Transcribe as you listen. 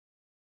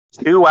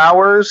2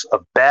 hours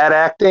of bad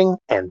acting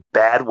and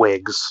bad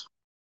wigs.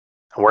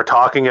 And we're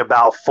talking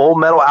about Full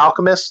Metal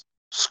Alchemist,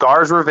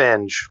 Scar's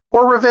Revenge,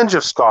 or Revenge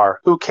of Scar.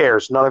 Who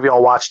cares? None of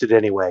y'all watched it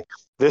anyway.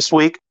 This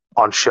week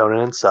on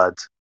Shonen and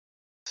Suds.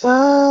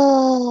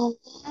 Oh,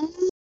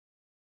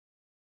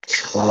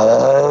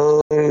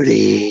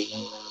 Cody.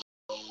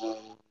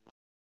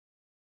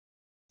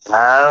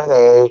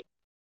 Howdy.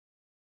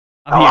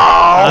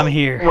 I'm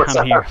here. What's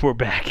I'm up? here. We're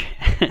back.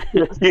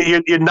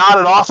 You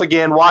nodded off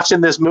again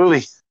watching this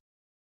movie.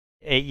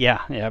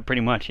 Yeah,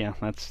 pretty much. Yeah,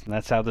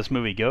 that's how this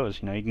movie goes.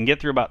 You know, you can get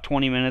through about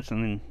 20 minutes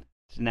and then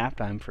it's nap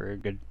time for a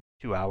good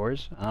 2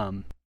 hours.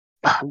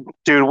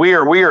 Dude, we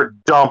are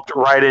dumped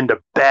right into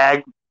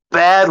bad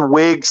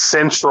wig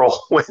central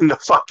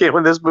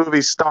when this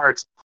movie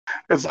starts.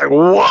 It's like,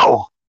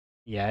 whoa.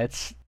 Yeah,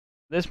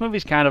 this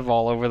movie's kind of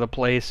all over the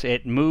place.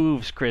 It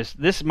moves, Chris.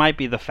 This might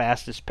be the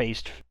fastest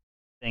paced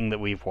thing that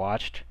we've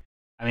watched.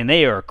 I mean,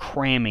 they are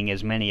cramming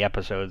as many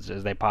episodes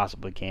as they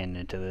possibly can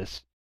into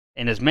this,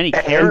 and as many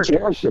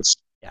characters.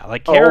 Yeah,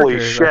 like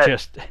characters are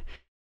just.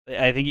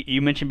 I think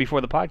you mentioned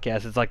before the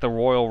podcast, it's like the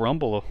Royal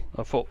Rumble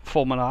of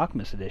Full Metal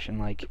Alchemist edition.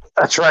 Like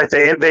that's right.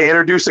 They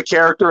introduce a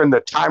character and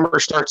the timer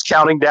starts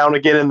counting down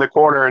again in the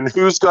corner. And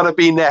who's gonna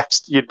be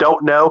next? You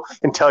don't know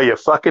until you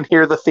fucking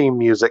hear the theme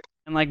music.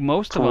 And like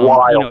most of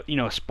them, you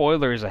know,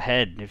 spoilers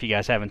ahead. If you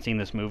guys haven't seen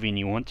this movie and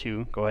you want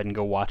to, go ahead and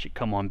go watch it.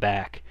 Come on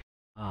back,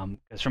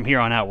 because from here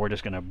on out, we're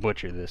just gonna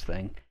butcher this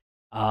thing.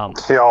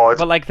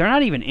 But like they're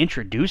not even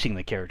introducing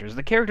the characters.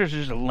 The characters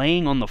are just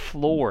laying on the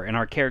floor, and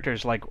our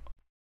characters like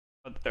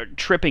they're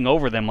tripping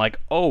over them. Like,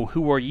 oh,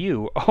 who are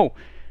you? Oh,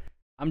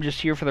 I'm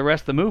just here for the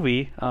rest of the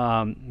movie.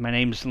 My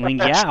name's Ling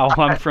Yao.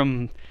 I'm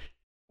from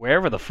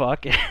wherever the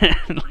fuck.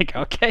 Like,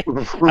 okay,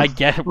 I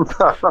get it.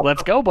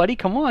 Let's go, buddy.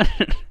 Come on.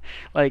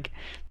 Like,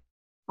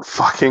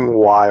 fucking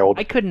wild.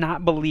 I could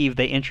not believe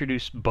they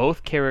introduced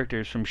both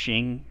characters from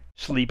Shing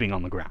sleeping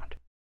on the ground.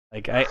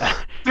 Like,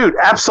 dude,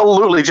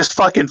 absolutely, just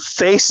fucking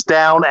face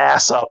down,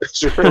 ass up.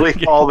 Is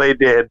really all they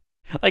did.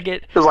 Like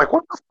it was like,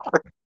 what the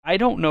fuck? I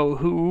don't know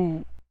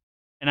who.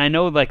 And I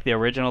know, like, the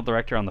original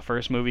director on the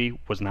first movie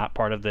was not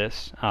part of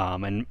this,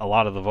 and a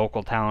lot of the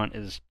vocal talent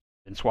has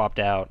been swapped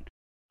out.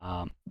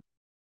 Well,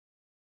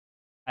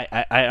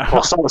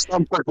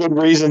 some for good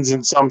reasons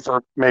and some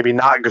for maybe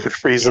not good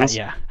reasons.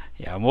 Yeah.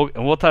 And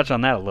we'll touch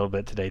on that a little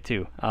bit today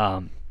too.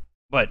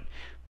 But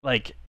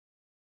like,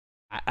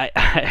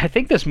 I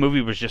think this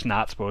movie was just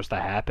not supposed to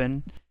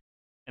happen,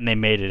 and they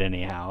made it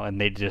anyhow, and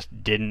they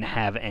just didn't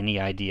have any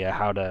idea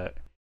how to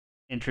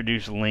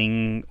introduce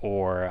Ling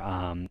or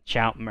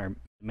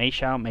Mei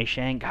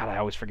Shang. God, I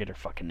always forget her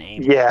fucking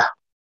name. Yeah.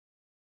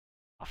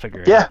 I'll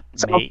figure it out.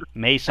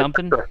 Mei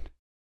something?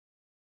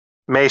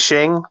 Mei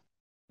Shing?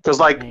 Because,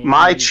 like,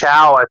 Mai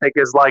Chao, I think,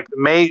 is like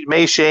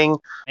Mei Shing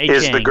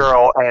is the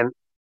girl, and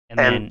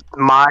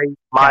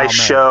Mai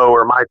Shou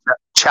or Mai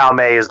Chao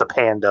Mei is the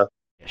panda.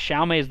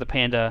 Xiao Mei is the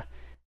panda.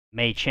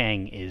 Mei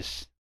Chang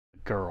is the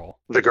girl.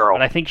 The girl.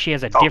 But I think she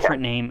has a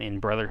different name in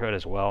Brotherhood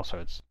as well, so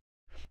it's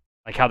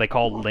like how they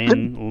call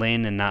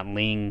Lin and not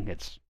Ling.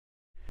 It's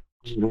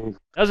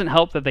doesn't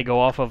help that they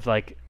go off of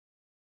like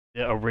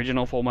the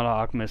original Full Metal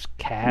Alchemist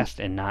cast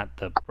and not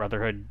the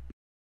Brotherhood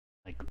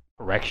like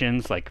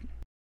corrections, like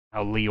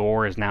how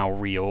Lior is now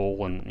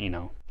Riol, and you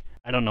know,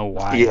 I don't know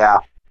why. Yeah.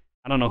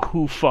 I don't know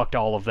who fucked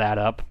all of that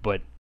up,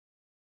 but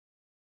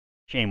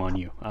shame on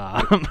you.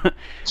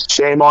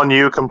 Shame on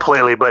you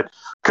completely. But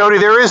Cody,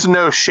 there is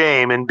no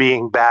shame in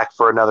being back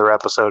for another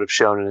episode of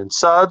Shonen and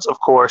Suds. Of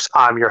course,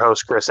 I'm your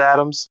host, Chris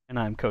Adams. And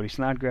I'm Cody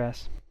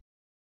Snodgrass.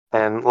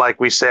 And like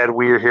we said,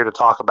 we are here to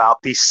talk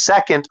about the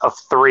second of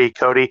three,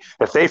 Cody.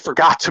 If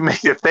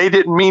they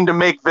didn't mean to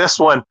make this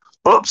one,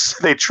 oops,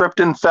 they tripped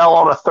and fell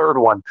on a third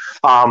one,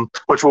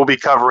 which we'll be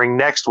covering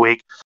next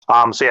week.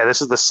 So yeah,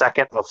 this is the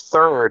second of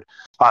three.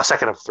 Oh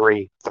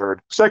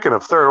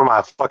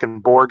my fucking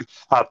Borg.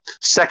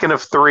 Second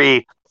of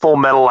three Full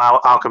Metal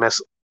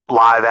Alchemist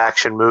live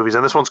action movies.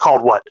 And this one's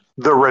called what?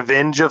 The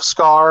Revenge of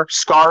Scar?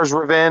 Scar's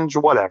Revenge?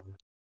 Whatever.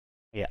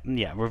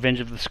 Yeah, Revenge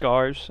of the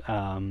Scars.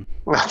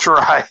 That's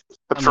right.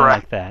 That's right.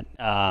 Like that.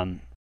 And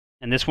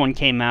this one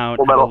came out,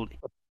 I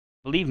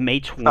believe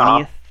May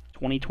 20th,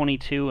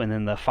 2022, and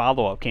then the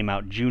follow-up came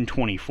out June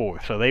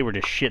 24th. So they were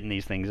just shitting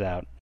these things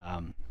out.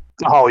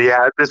 Oh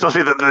yeah, it's supposed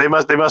to be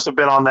they must have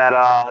been on that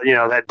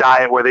that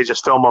diet where they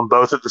just film them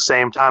both at the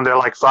same time. They're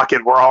like, fuck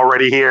it, we're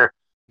already here.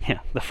 Yeah,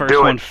 the first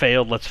one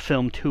failed. Let's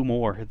film two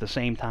more at the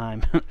same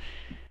time.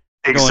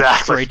 Exactly. Going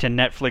straight to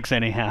Netflix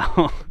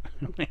anyhow.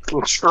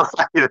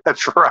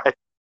 That's right.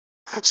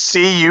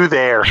 See you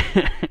there.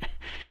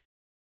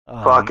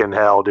 Fucking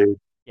hell, dude.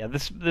 Yeah,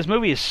 this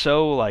movie is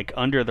so like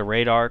under the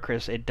radar,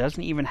 Chris. It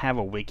doesn't even have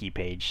a wiki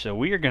page, so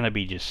we are gonna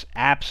be just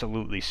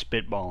absolutely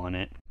spitballing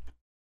it.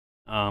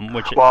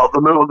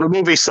 The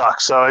movie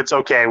sucks, so it's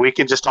okay. We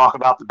can just talk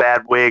about the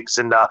bad wigs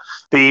and the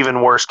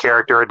even worse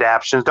character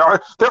adaptations. There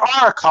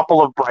are a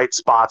couple of bright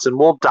spots, and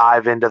we'll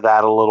dive into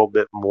that a little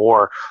bit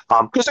more.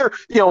 Because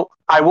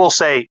I will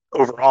say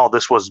overall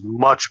this was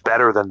much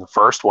better than the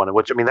first one.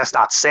 Which, I mean, that's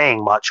not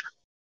saying much,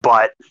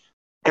 but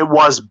it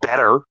was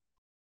better.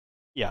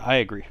 Yeah, I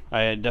agree.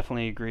 I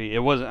definitely agree. It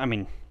was. I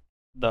mean,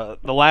 the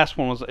last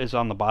one is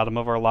on the bottom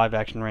of our live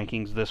action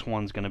rankings. This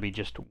one's going to be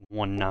just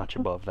one notch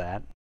above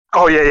that.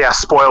 Oh yeah.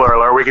 Spoiler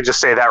alert. We can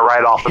just say that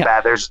right off the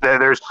bat.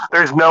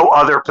 There's no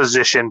other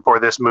position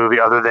for this movie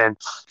other than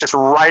just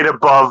right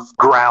above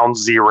ground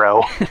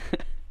zero.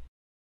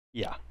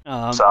 Yeah.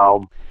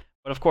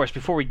 But of course,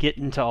 before we get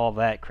into all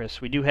that,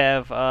 Chris, we do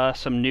have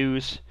some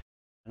news.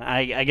 And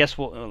I guess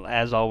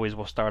as always,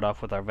 we'll start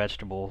off with our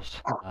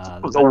vegetables.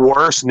 The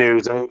worst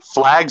news.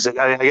 Flags.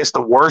 I guess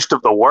the worst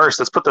of the worst.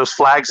 Let's put those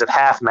flags at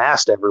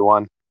half-mast,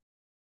 everyone.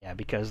 Yeah,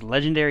 because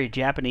legendary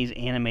Japanese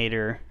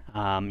animator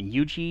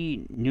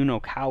Yuji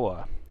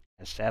Nunokawa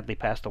has sadly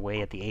passed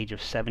away at the age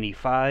of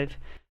 75.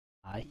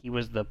 He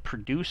was the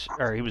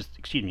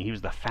he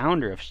was the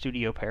founder of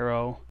Studio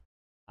Pierrot.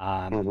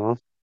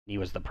 He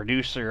was the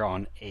producer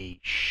on a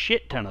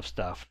shit ton of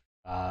stuff.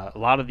 A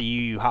lot of the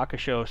Yu Yu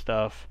Hakusho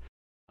stuff.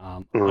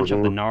 A bunch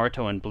of the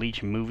Naruto and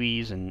Bleach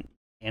movies and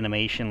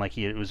animation. Like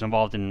he was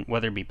involved in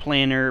whether it be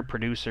planner,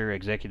 producer,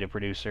 executive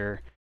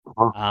producer.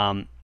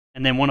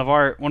 And then one of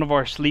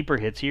our sleeper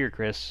hits here,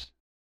 Chris.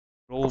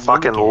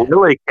 Fucking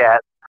Lily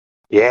Cat.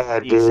 Yeah,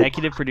 the dude.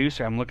 Executive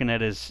producer. I'm looking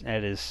at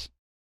his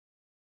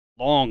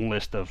long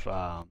list of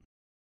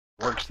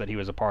works that he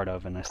was a part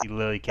of, and I see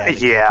Lily Cat,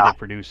 executive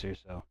producer.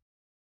 So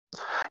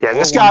yeah,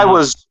 this guy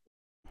was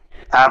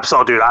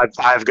absolutely, dude.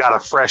 I've got a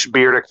fresh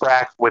beer to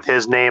crack with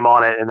his name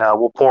on it, and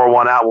we'll pour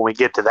one out when we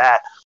get to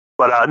that.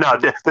 But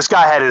no, this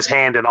guy had his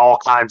hand in all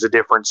kinds of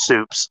different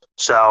soups.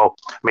 So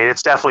I mean,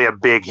 it's definitely a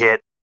big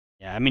hit.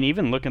 Yeah, I mean,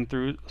 even looking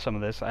through some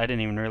of this, I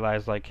didn't even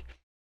realize, like,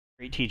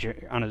 Great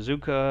Teacher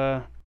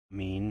Onizuka, I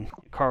mean,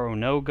 Karu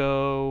no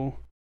Go,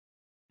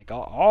 like,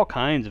 all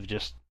kinds of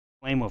just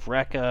Flame of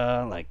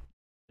Recca, like,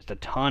 just a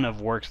ton of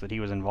works that he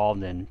was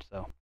involved in,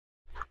 so.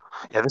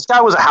 Yeah, this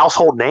guy was a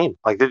household name.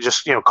 Like, they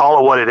just, call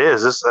it what it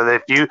is.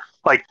 If you,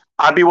 like,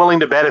 I'd be willing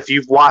to bet if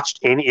you've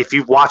watched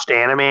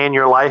anime in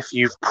your life,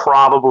 you've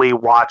probably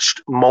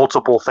watched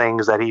multiple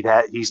things that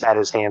he's had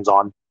his hands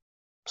on.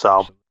 So.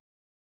 Absolutely.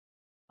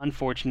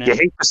 Unfortunate. You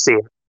hate to see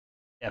it.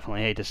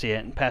 Definitely hate to see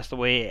it. And passed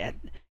away at,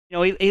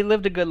 he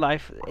lived a good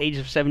life, age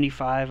of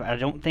 75. I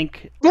don't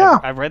think. Yeah.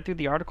 I've read through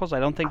the articles.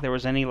 I don't think there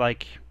was any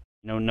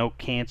no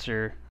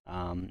cancer,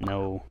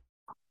 no.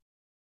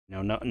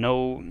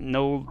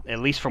 No. At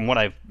least from what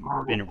I've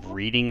been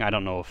reading, I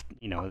don't know if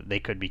they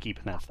could be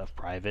keeping that stuff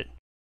private.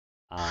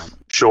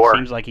 Sure. It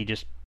seems like he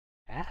just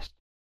passed.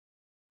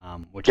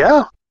 Which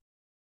yeah. Is,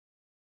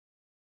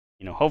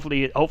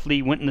 hopefully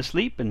he went into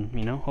sleep,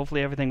 and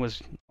hopefully everything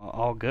was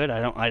all good.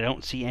 I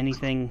don't see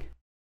anything.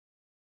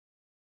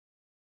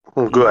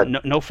 Good.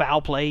 No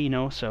foul play,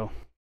 so.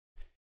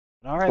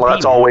 All right. Well,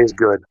 that's always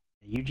good.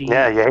 Eugene.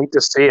 Yeah, you hate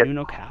to see it.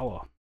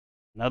 Nunokawa,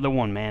 another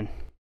one, man.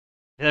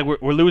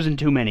 We're losing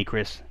too many,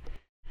 Chris.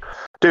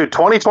 Dude,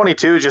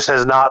 2022 just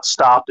has not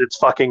stopped its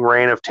fucking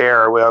reign of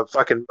terror. We have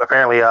fucking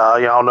apparently,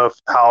 I don't know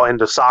how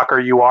into soccer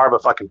you are,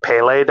 but fucking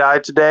Pele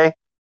died today.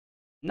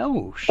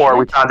 No shit. Or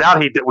we found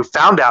out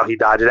he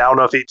died today. I don't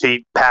know if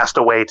he passed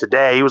away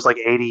today. He was like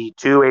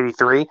 82,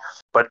 83,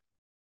 but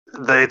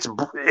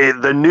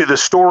the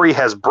story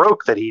has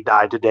broke that he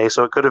died today,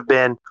 so it could have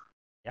been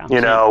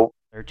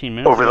 13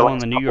 minutes over ago on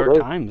the New York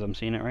Times. I'm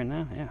seeing it right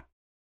now. Yeah.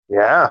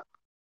 Yeah.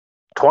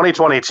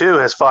 2022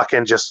 has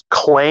fucking just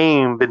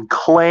been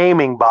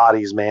claiming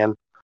bodies, man.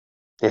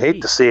 You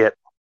hate to see it.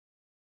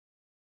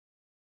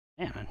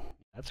 Yeah, man,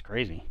 that's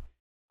crazy.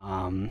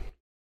 Yeah,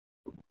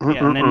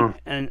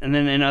 and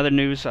then in other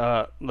news,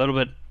 a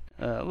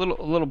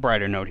little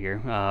brighter note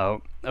here.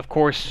 Of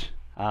course,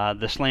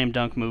 the Slam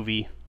Dunk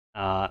movie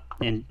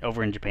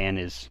over in Japan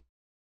is,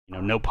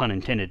 no pun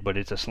intended, but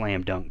it's a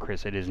slam dunk,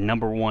 Chris. It is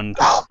 #1.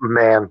 Oh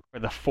man! For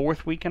the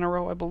 4th week in a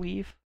row, I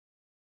believe.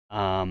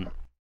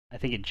 I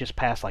think it just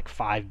passed like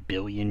 5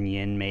 billion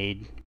yen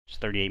made, which is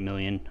 38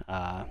 million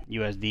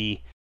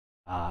USD.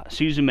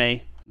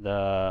 Suzume,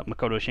 the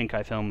Makoto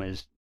Shinkai film,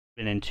 has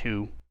been in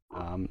 2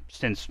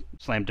 since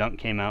Slam Dunk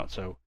came out.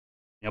 So,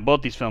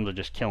 both these films are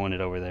just killing it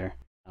over there.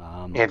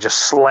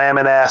 Just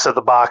slamming ass at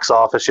the box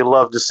office. You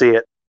love to see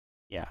it.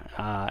 Yeah,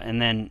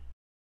 and then,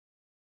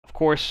 of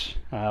course,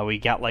 we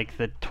got like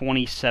the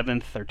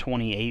 27th or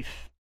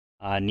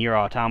 28th Nier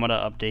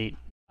Automata update.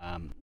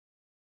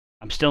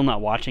 I'm still not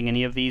watching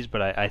any of these,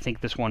 but I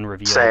think this one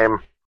revealed. Same. I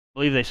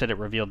believe they said it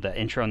revealed the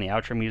intro and the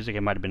outro music.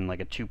 It might have been like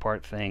a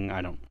 2-part thing.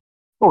 I don't.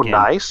 Oh,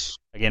 nice.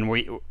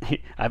 Again,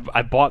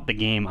 I bought the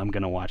game. I'm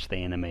gonna watch the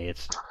anime.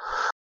 It's.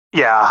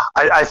 Yeah,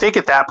 I think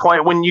at that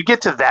point, when you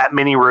get to that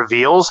many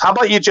reveals, how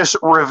about you just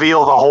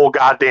reveal the whole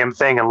goddamn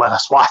thing and let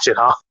us watch it,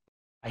 huh?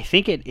 I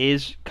think it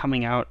is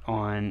coming out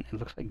on. It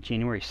looks like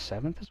January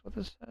 7th is what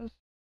this says.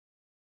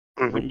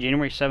 Mm-hmm.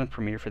 January 7th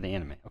premiere for the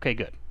anime. Okay,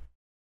 good.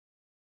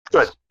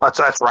 Good.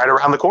 That's right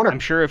around the corner. I'm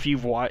sure if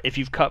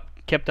you've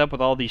kept up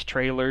with all these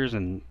trailers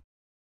and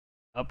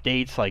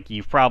updates, like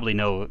you probably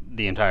know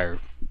the entire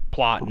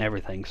plot and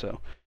everything.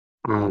 So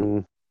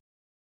I'm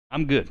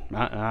good.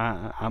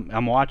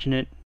 I'm watching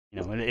it.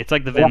 It's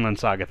like the Vinland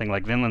Saga thing.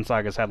 Like Vinland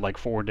Saga's had like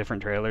 4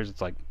 different trailers.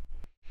 It's like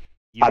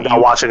I'm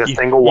not watching a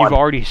single one. You've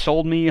already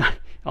sold me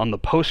on the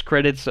post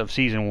credits of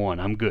season 1.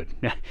 I'm good.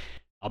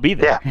 I'll be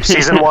there. Yeah,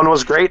 season 1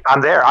 was great.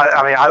 I'm there.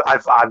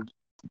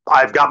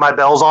 I've got my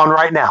bells on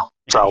right now.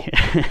 So,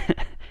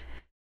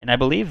 and I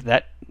believe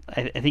that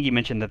I think you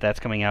mentioned that that's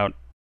coming out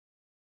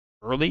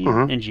early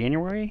in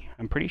January.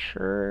 I'm pretty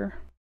sure.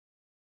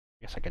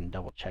 I guess I can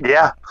double check.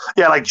 Yeah,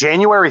 like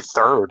January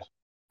 3rd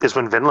is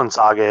when Vinland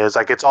Saga is.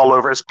 Like it's all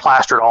over. It's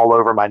plastered all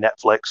over my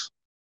Netflix.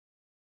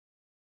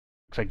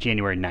 Looks like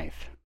January 9th.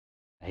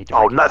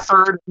 Not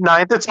 3rd,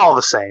 9th. It's all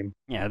the same.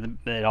 Yeah,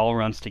 it all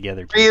runs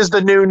together. 3 is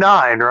the new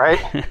 9,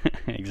 right?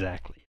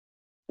 Exactly.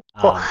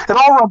 Well, it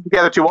all runs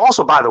together too.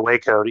 Also, by the way,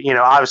 Cody,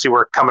 obviously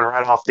we're coming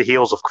right off the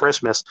heels of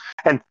Christmas,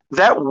 and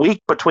that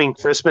week between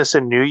Christmas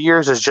and New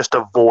Year's is just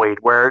a void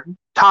where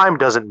time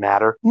doesn't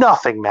matter,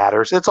 nothing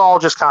matters. It's all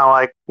just kind of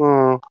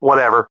like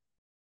whatever.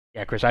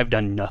 Yeah, Chris, I've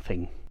done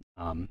nothing.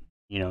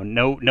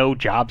 No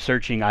job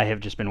searching. I have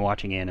just been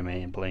watching anime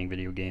and playing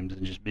video games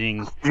and just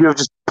being. You have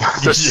just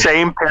the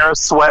same pair of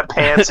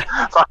sweatpants,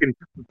 fucking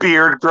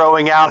beard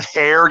growing out,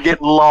 hair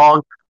getting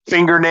long,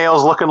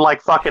 fingernails looking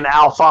like fucking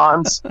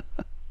Alphonse.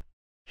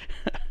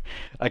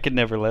 I could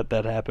never let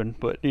that happen,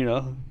 but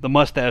the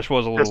mustache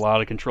was a little out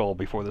of control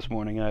before this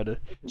morning. I had to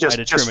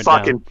trim it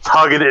fucking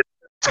down.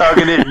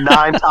 tugging it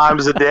 9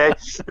 times a day.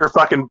 Your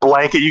fucking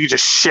blanket, you could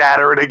just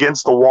shatter it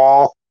against the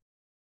wall.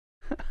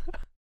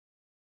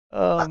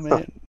 Oh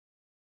man,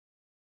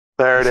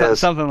 there it is.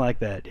 Something like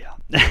that, yeah.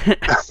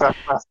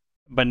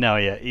 But no,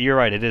 yeah, you're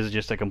right. It is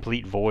just a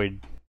complete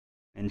void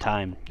in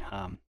time.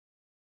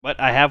 But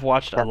I have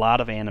watched a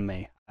lot of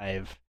anime.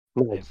 I've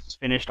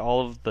finished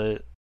all of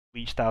the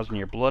Bleach 1000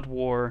 Year Blood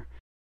War.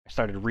 I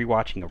started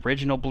rewatching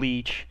original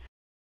Bleach.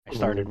 I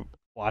started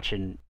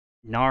watching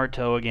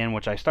Naruto again,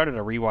 which I started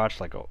to rewatch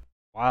like a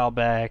while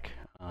back.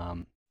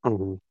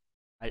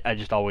 I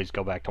just always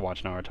go back to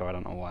watch Naruto. I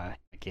don't know why.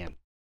 I can't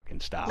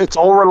stop. It's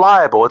all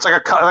reliable. It's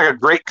like a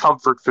great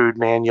comfort food,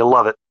 man. You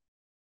love it.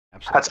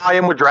 Absolutely. That's how I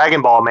am with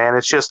Dragon Ball, man.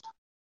 It's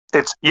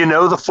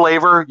the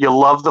flavor. You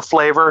love the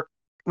flavor.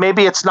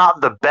 Maybe it's not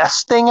the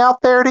best thing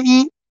out there to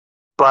eat,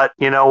 but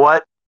you know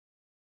what?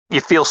 You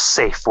feel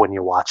safe when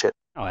you watch it.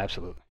 Oh,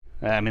 absolutely.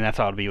 I mean, that's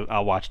how it'll be.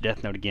 I'll watch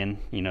Death Note again.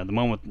 The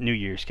moment New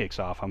Year's kicks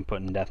off, I'm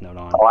putting Death Note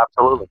on. Oh,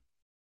 absolutely.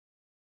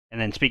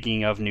 And then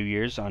speaking of New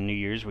Year's, on New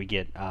Year's we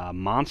get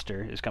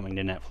Monster is coming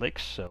to Netflix,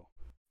 so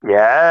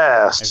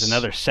yes, there's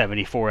another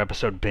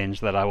 74-episode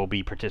binge that I will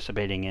be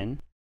participating in.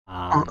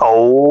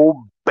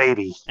 Oh,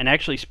 baby. And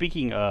actually,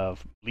 speaking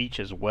of Bleach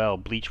as well,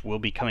 Bleach will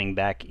be coming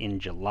back in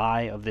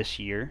July of this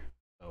year,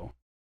 so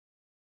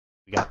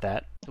we got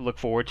that to look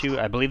forward to.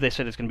 I believe they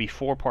said it's going to be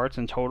 4 parts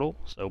in total,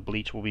 so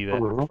Bleach will be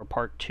for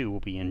part 2 will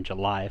be in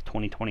July of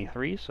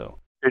 2023, so...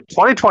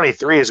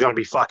 2023 is going to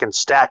be fucking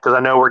stacked because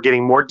I know we're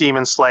getting more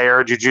Demon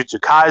Slayer.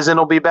 Jujutsu Kaisen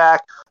will be back.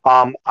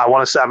 I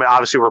want to say,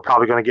 obviously we're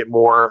probably going to get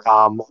more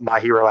My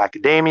Hero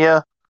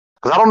Academia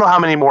because I don't know how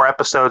many more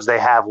episodes they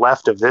have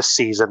left of this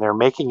season. They're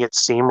making it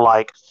seem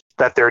like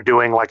that they're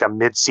doing like a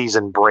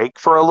mid-season break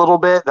for a little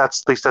bit. At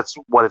least that's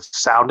what it's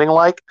sounding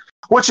like,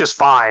 which is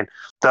fine.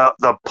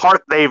 The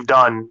part they've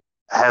done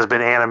has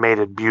been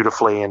animated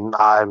beautifully, and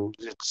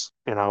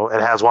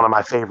it has one of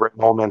my favorite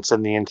moments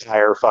in the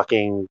entire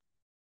fucking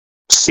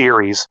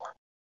series.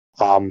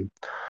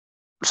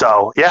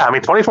 So yeah,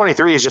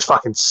 2023 is just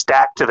fucking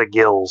stacked to the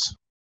gills.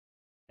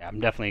 Yeah, I'm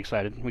definitely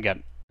excited. We got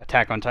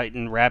Attack on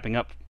Titan wrapping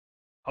up.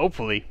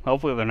 Hopefully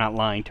they're not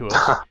lying to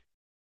us.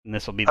 And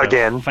this will be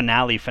the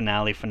finale.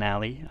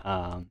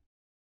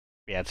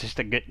 Yeah, it's just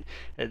a good.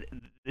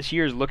 This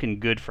year is looking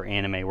good for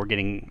anime. We're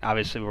gonna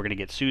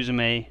get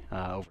Suzume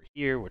over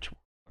here, which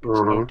we're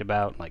stoked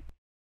about. Like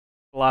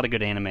a lot of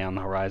good anime on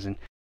the horizon.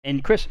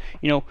 And Chris,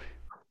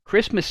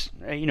 Christmas,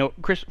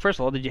 Chris. First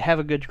of all, did you have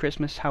a good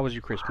Christmas? How was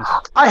your Christmas?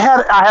 I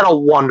had a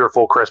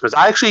wonderful Christmas.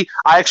 I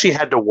actually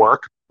had to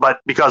work, but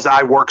because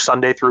I work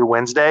Sunday through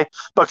Wednesday.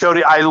 But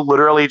Cody, I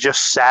literally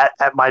just sat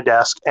at my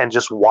desk and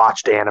just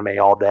watched anime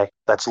all day.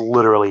 That's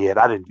literally it.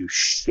 I didn't do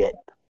shit.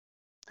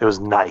 It was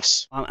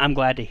nice. I'm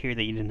glad to hear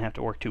that you didn't have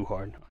to work too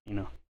hard.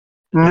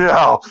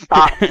 No,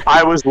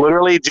 I was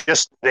literally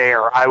just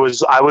there. I was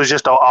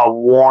just a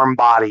warm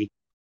body.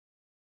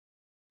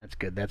 That's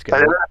good.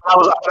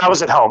 I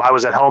was at home. I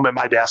was at home at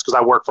my desk because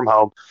I work from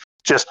home.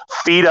 Just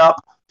feet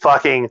up,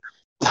 fucking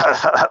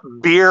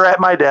beer at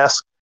my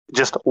desk,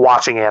 just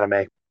watching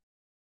anime.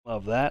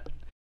 Love that.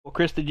 Well,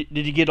 Chris, did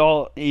you get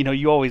all?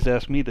 You always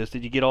ask me this.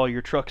 Did you get all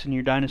your trucks and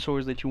your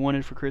dinosaurs that you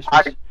wanted for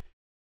Christmas?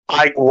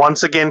 I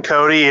once again,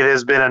 Cody, it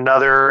has been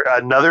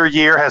another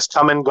year has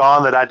come and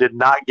gone that I did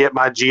not get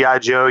my G.I.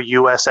 Joe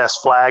USS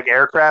Flag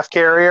aircraft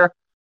carrier,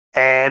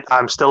 and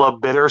I'm still a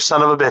bitter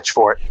son of a bitch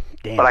for it.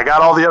 Damn. But I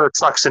got all the other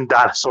trucks and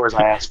dinosaurs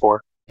I asked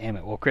for. Damn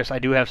it. Well, Chris, I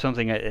do have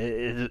something.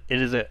 It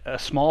is a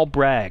small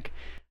brag.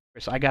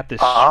 Chris, I got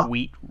this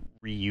sweet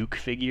Ryuk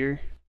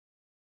figure.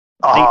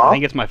 I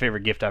think it's my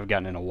favorite gift I've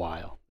gotten in a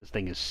while. This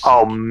thing is sick.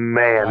 Oh,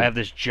 man. I have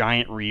this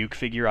giant Ryuk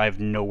figure. I have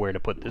nowhere to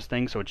put this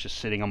thing, so it's just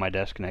sitting on my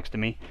desk next to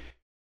me,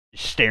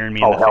 just staring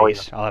me in the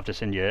face. Yeah. I'll have to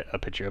send you a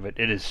picture of it.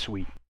 It is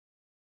sweet.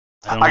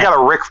 I got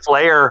a Ric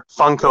Flair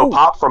Funko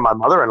Pop from my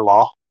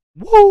mother-in-law.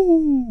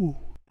 Woo!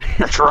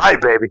 That's right,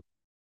 baby.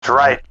 That's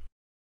right.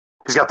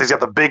 He's got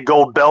the big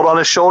gold belt on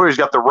his shoulder. He's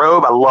got the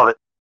robe. I love it.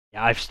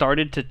 Yeah, I've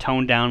started to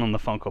tone down on the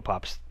Funko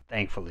Pops,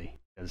 thankfully,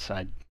 because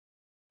I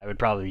would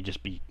probably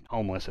just be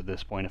homeless at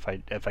this point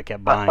if I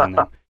kept buying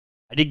them.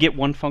 I did get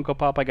one Funko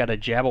Pop. I got a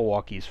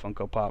Jabberwockies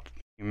Funko Pop.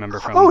 You remember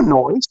from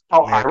nice.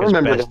 I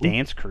remember Best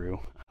Dance Crew.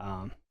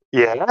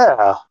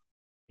 Yeah.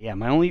 Yeah,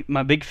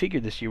 my big figure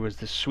this year was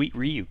the Sweet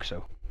Ryuk.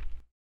 So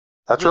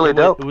that's really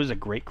dope. It was a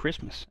great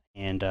Christmas,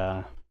 and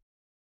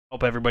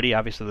hope everybody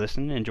obviously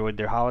listening enjoyed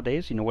their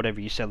holidays. Whatever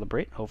you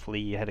celebrate,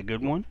 hopefully you had a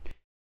good one.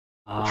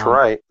 That's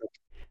right.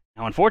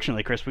 Now,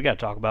 unfortunately, Chris, we got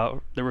to talk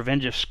about the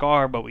Revenge of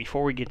Scar. But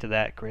before we get to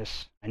that,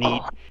 Chris, I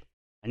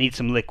need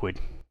some liquid.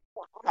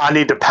 I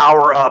need to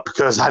power up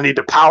because I need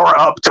to power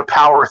up to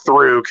power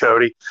through,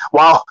 Cody.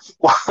 While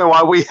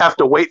we have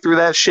to wait through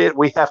that shit,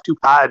 we have to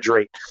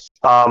hydrate.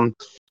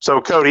 So,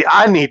 Cody,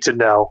 I need to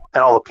know,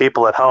 and all the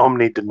people at home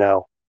need to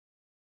know,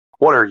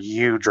 what are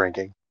you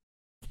drinking?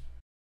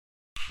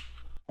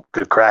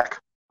 Good crack.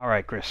 All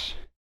right, Chris.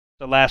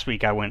 So last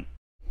week I went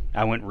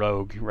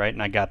rogue, right?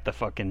 And I got the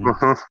fucking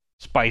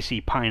spicy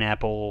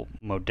pineapple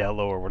Modelo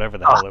or whatever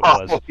the hell it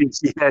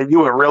was. Yeah, you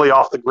went really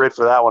off the grid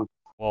for that one.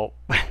 Well,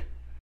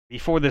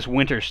 before this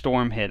winter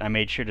storm hit, I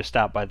made sure to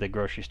stop by the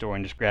grocery store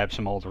and just grab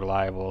some Old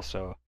Reliable.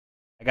 So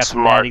I got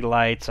some Natty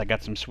Lights. I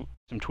got some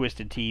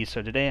Twisted Teas.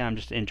 So today I'm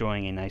just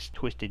enjoying a nice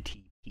Twisted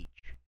Tea peach.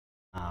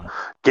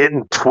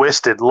 Getting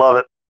twisted, love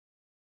it.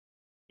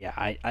 Yeah,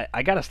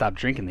 I got to stop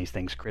drinking these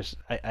things, Chris.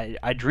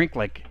 I drink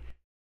like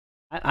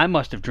I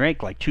must have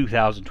drank like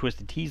 2,000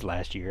 Twisted Teas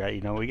last year.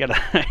 We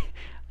gotta.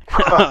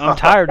 I'm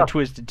tired of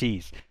Twisted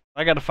Teas.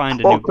 I got to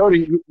find a new.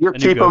 Cody,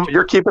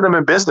 you're keeping them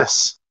in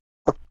business.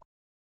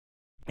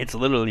 It's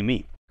literally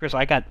me, Chris.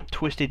 I got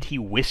Twisted Tea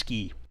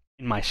whiskey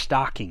in my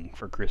stocking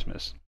for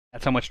Christmas.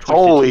 That's how much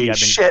Twisted Tea I've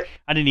been. Shit!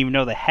 I didn't even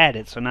know they had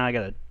it, so now I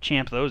gotta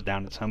champ those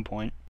down at some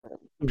point.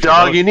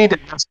 Dog, you need to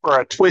ask for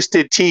a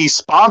Twisted Tea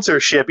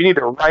sponsorship. You need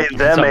to write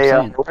them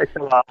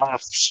a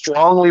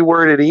strongly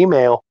worded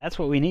email. That's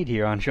what we need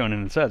here on Shonen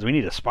and Suds. We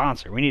need a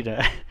sponsor. We need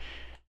a.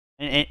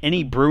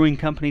 Any brewing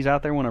companies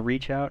out there want to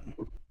reach out?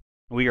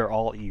 We are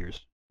all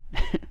ears.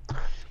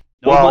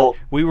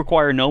 We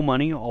require no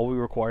money. All we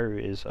require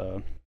is.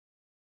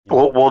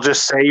 We'll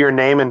just say your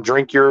name and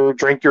drink your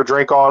drink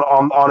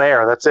on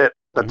air. That's it.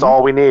 That's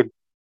all we need.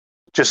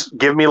 Just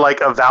give me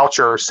like a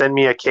voucher or send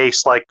me a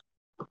case like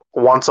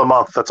once a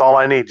month. That's all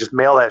I need. Just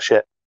mail that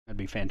shit. That'd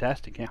be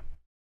fantastic. Yeah.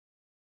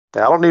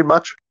 I don't need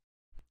much.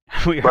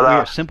 we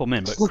are simple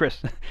men, but Chris,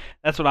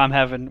 that's what I'm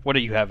having. What are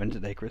you having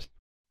today, Chris?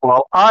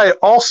 Well, I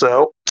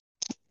also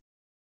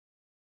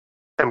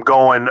am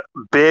going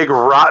big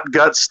rot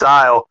gut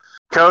style.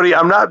 Cody,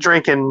 I'm not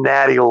drinking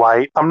Natty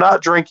Light. I'm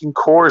not drinking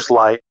Coors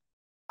Light.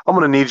 I'm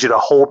going to need you to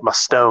hold my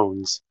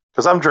stones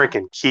because I'm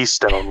drinking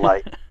Keystone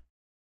Light.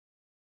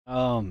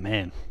 Oh,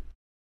 man.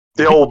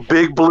 The old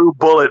Big Blue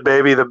Bullet,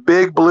 baby. The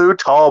Big Blue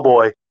Tall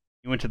Boy.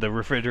 You went to the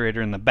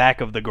refrigerator in the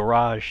back of the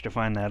garage to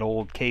find that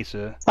old case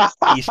of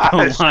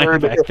Keystone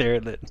Light back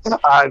there.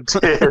 I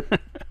did.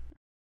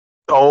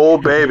 Oh,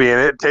 baby. And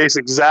it tastes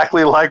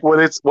exactly like what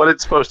it's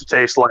supposed to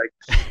taste like.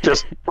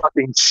 Just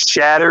fucking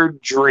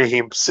shattered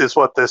dreams is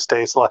what this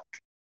tastes like.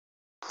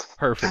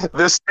 Perfect.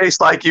 This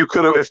tastes like you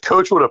could have, if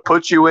Coach would have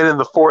put you in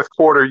the fourth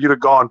quarter, you'd have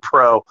gone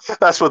pro.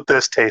 That's what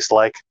this tastes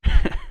like.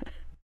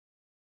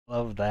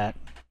 Love that.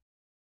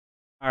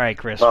 All right,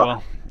 Chris.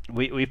 Well,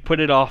 we've put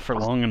it off for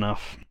long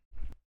enough.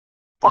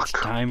 It's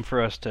time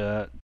for us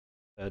to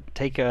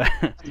take a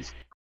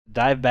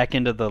dive back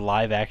into the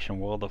live action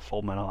world of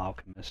Full Metal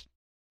Alchemist.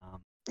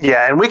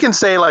 Yeah, and we can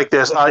say like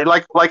this.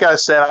 Like I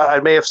said, I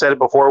may have said it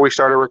before we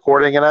started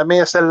recording, and I may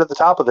have said it at the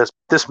top of this.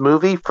 This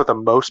movie, for the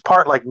most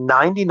part, like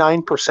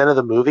 99% of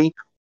the movie,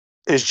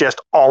 is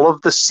just all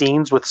of the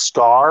scenes with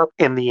Scar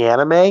in the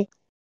anime,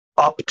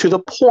 up to the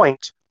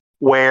point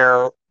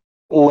where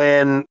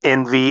Lin,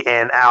 Envy,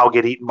 and Al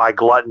get eaten by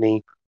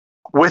Gluttony,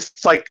 with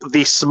like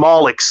the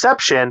small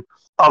exception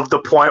of the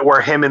point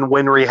where him and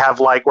Winry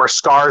have like where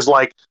Scar's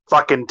like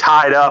fucking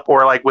tied up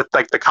or like with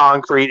like the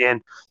concrete,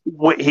 and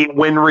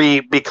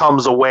Winry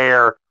becomes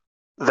aware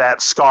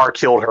that Scar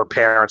killed her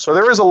parents. So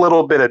there is a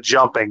little bit of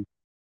jumping,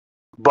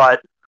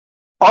 but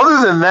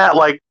other than that,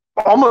 like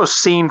almost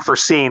scene for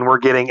scene, we're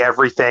getting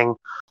everything.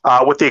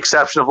 With the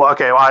exception of,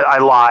 I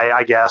lie,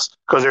 I guess,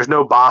 because there's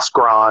no Boss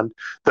Grand.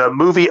 The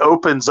movie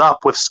opens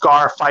up with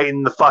Scar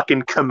fighting the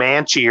fucking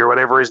Comanche or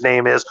whatever his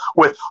name is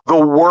with the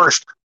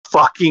worst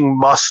fucking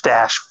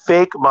mustache,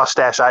 fake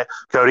mustache.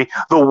 Cody,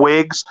 the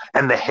wigs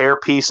and the hair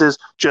pieces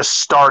just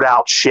start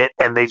out shit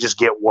and they just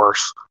get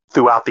worse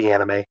throughout the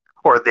anime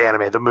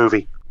the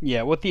movie.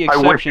 Yeah, with the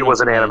exception I wish it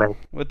was an anime.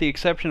 With the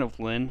exception of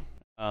Lin,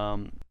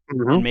 and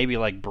maybe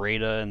like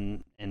Breda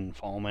and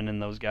Fallman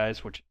and those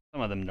guys, which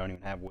some of them don't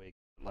even have wigs.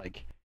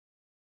 Like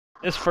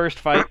this first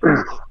fight,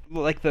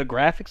 like the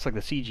graphics, like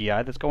the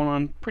CGI that's going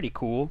on, pretty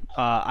cool.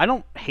 I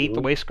don't hate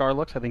the way Scar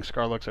looks. I think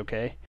Scar looks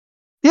okay.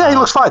 Yeah, he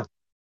looks fine.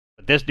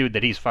 But this dude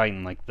that he's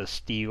fighting, like the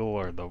Steel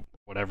or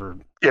whatever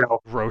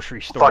 –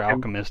 grocery store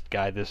alchemist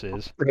guy this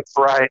is. That's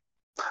right.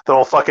 The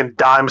old fucking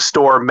dime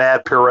store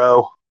Mad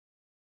Pierrot.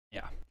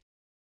 Yeah.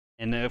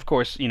 And of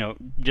course,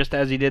 just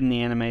as he did in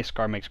the anime,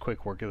 Scar makes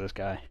quick work of this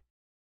guy.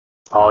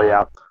 Oh,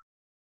 yeah.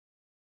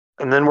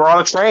 And then we're on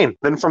a train.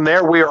 Then from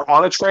there, we are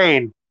on a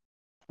train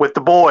with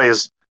the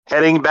boys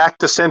heading back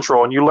to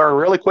Central. And you learn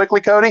really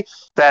quickly, Cody,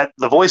 that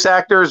the voice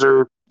actors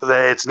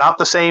it's not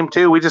the same,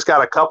 too. We just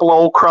got a couple of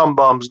old crumb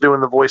bums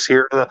doing the voice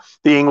here, the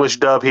English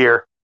dub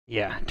here.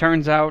 Yeah,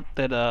 turns out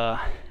that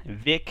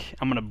Vic,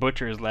 I'm going to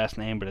butcher his last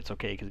name, but it's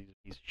okay because he's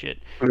a piece of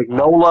shit.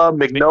 Mignola.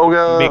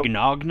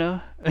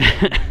 Mignogne.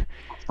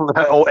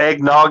 Oh,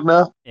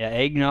 Eggnogna. Yeah,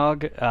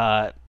 Eggnog.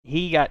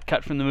 He got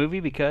cut from the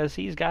movie because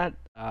he's got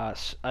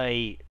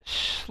a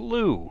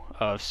slew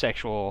of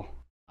sexual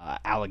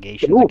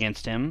allegations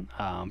against him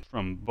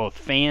from both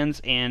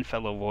fans and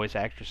fellow voice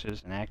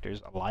actresses and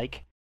actors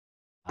alike.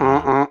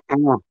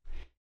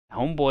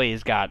 Homeboy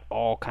has got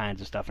all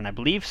kinds of stuff, and I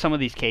believe some of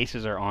these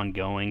cases are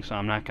ongoing, so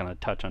I'm not going to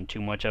touch on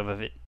too much of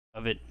it.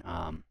 But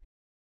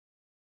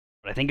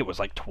I think it was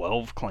like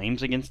 12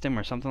 claims against him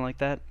or something like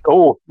that.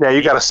 Oh, yeah,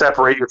 you got to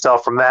separate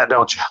yourself from that,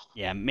 don't you?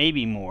 Yeah,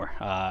 maybe more.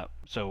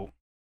 So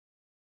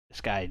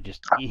this guy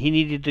he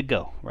needed to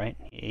go, right?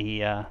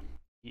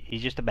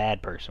 He's just a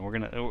bad person.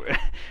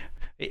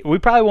 We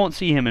probably won't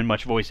see him in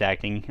much voice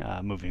acting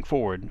moving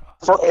forward.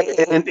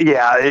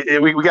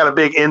 We got a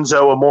big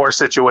Enzo Amore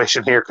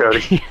situation here,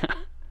 Cody.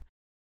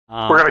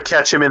 Yeah. We're going to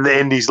catch him in the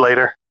indies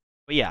later.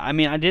 But yeah, I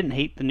mean, I didn't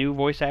hate the new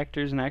voice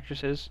actors and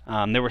actresses.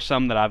 There were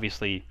some that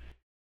obviously,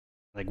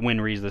 like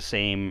Winry's the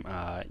same.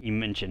 You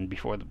mentioned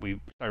before that we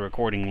started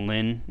recording,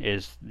 Lynn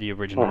is the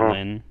original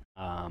Lynn.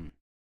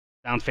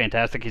 Sounds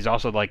fantastic. He's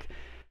also like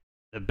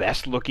the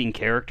best looking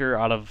character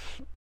out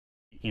of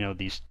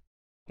these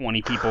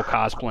 20 people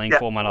cosplaying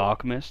Full Metal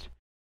Alchemist.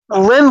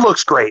 Lynn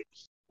looks great.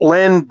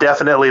 Lynn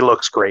definitely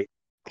looks great.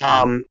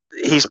 I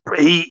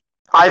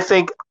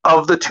think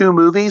of the two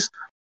movies,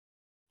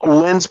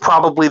 Lynn's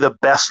probably the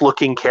best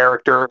looking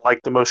character,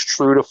 like the most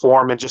true to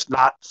form and just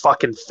not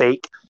fucking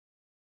fake,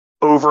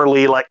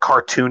 overly like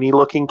cartoony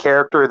looking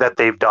character that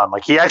they've done.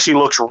 Like he actually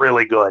looks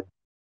really good.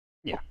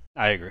 Yeah,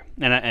 I agree.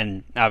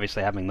 And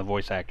obviously having the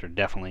voice actor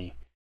definitely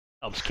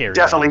helps carry.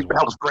 Definitely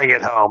helps bring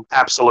it home.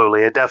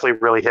 Absolutely, it definitely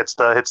really hits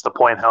the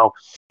point home.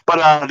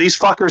 But these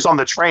fuckers on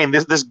the train,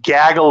 this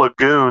gaggle of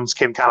goons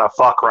can kind of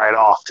fuck right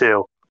off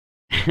too.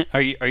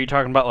 Are you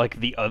talking about like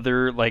the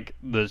other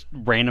the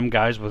random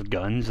guys with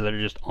guns that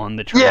are just on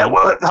the train? Yeah,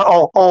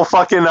 well,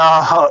 fucking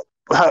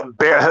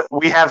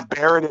we have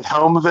Barrett at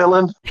home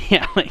villain.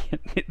 Yeah,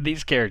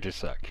 these characters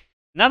suck.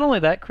 Not only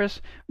that,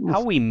 Chris,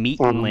 how we meet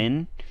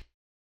Lynn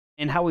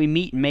and how we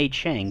meet Mei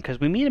Chang, because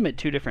we meet him at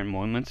two different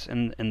moments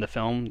in the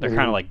film. They're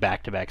kind of like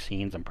back-to-back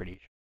scenes, I'm pretty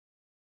sure.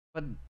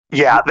 But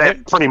yeah,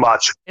 pretty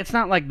much. It's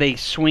not like they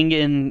swing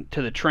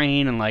into the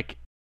train and like,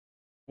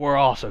 we're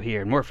also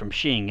here and we're from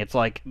Xing. It's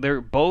like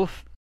they're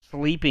both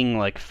sleeping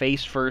like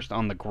face first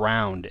on the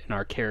ground and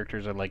our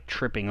characters are like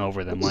tripping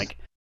over them like,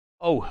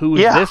 oh, who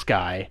is this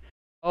guy?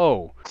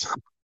 Oh,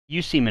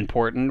 you seem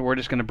important. We're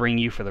just going to bring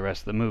you for the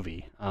rest of the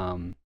movie.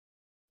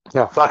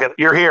 Yeah, fuck it.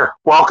 You're here.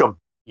 Welcome.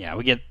 Yeah,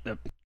 we get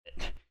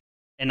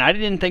and I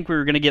didn't think we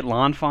were going to get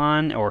Lan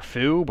Fan or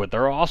Fu, but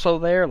they're also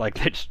there. Like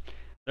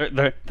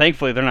they're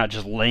thankfully they're not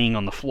just laying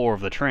on the floor of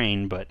the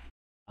train, but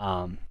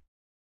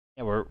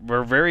yeah,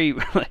 we're very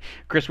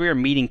Chris. We are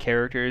meeting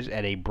characters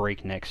at a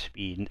breakneck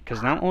speed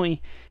because not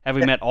only have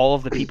we met all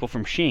of the people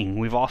from Xing,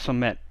 we've also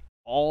met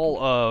all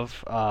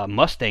of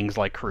Mustang's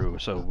like crew.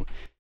 So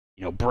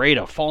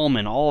Breda,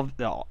 Fallman, all of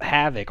the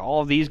Havoc,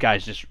 all of these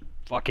guys just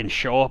fucking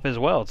show up as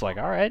well. It's like,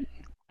 all right,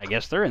 I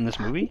guess they're in this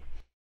movie.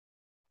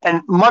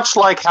 And much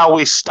like how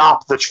we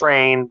stopped the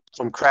train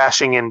from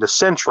crashing into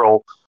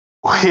Central,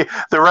 the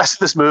rest of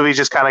this movie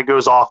just kind of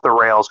goes off the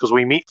rails because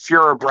we meet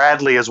Fuhrer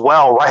Bradley as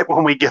well right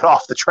when we get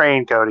off the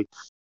train, Cody.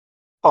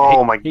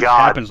 Oh, my God. He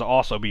happens to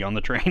also be on the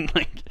train.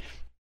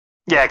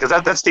 Yeah, because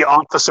that's the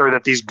officer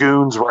that these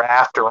goons were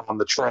after on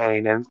the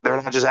train. And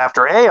they're not just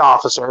after a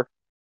officer,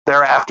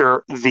 they're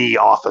after the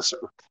officer.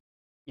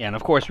 Yeah, and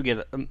of course we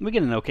get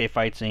an okay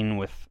fight scene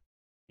with,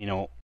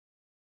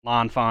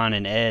 Lan Fan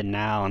and Ed and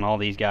Al and all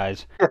these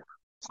guys. Yeah.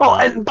 Oh,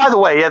 and by the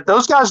way,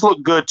 those guys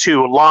look good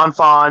too. Lan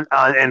Fan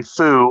and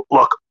Fu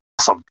look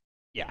awesome.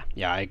 Yeah,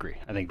 I agree.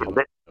 I think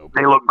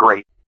they look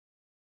great.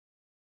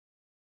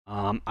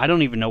 I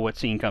don't even know what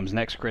scene comes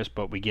next, Chris,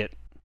 but we get,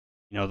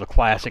 the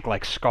classic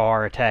like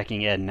Scar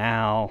attacking Ed and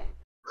Al.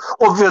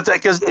 Well,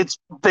 because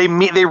they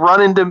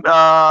run into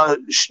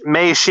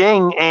Mei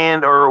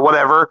Xing or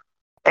whatever,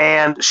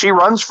 and she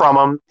runs from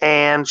him,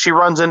 and she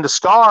runs into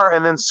Scar,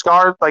 and then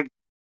Scar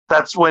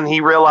that's when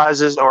he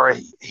realizes, or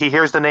he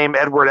hears the name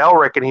Edward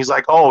Elric, and he's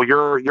like, "Oh,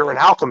 you're an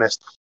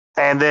alchemist,"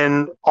 and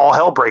then all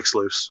hell breaks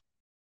loose.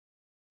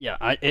 Yeah,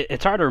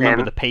 it's hard to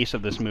remember the pace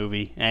of this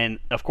movie, and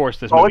of course,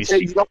 this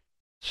movie's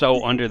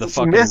so under the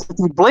fucking. If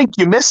you blink,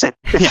 you miss it.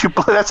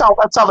 That's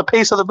how the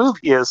pace of the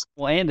movie is.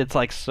 Well, and it's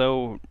like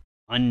so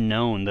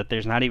unknown that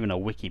there's not even a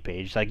wiki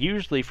page. Like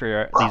usually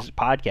for these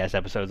podcast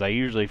episodes, I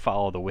usually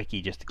follow the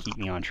wiki just to keep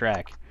me on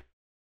track.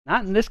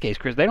 Not in this case,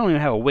 Chris. They don't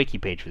even have a wiki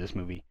page for this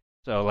movie.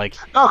 So like,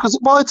 no, because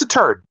it's a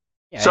turd.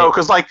 Yeah, so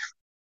because like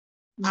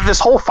this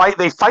whole fight,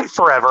 they fight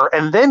forever,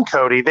 and then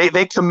Cody,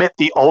 they commit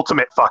the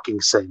ultimate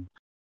fucking sin.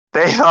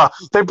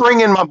 They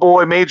bring in my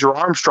boy Major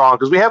Armstrong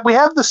because we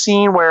have the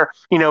scene where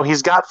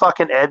he's got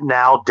fucking Ed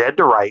now dead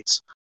to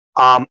rights.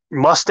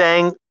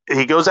 Mustang,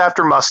 he goes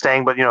after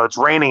Mustang, but it's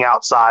raining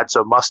outside,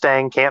 so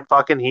Mustang can't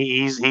fucking.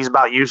 He's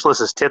about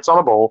useless as tits on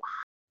a bowl.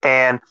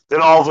 And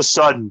then all of a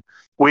sudden,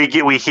 we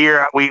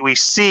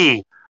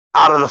see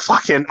out of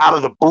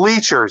the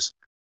bleachers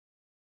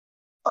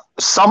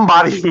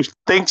somebody who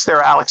thinks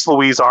they're Alex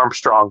Louise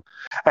Armstrong.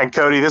 And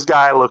Cody, this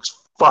guy looks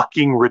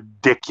fucking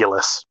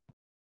ridiculous.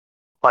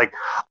 Like,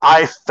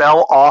 I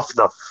fell off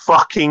the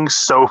fucking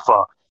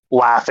sofa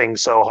laughing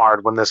so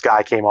hard when this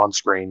guy came on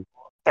screen.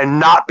 And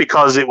not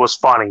because it was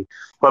funny,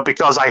 but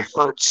because I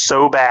hurt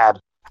so bad.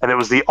 And it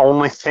was the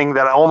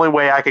only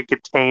way I could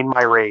contain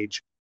my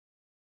rage.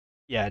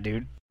 Yeah,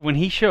 dude. When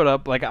he showed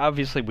up, like,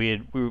 obviously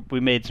we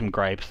made some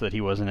gripes that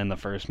he wasn't in the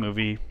first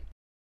movie.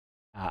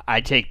 I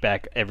take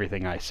back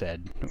everything I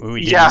said.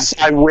 Yes,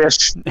 I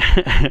wish.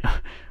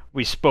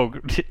 We spoke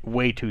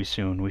way too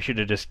soon. We should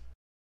have just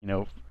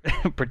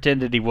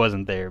pretended he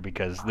wasn't there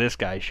because this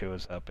guy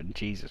shows up and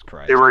Jesus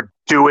Christ. They were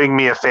doing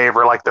me a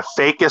favor, like the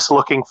fakest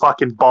looking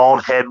fucking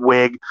bald head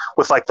wig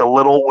with like the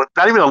little,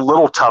 not even a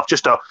little tuft,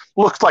 just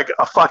looked like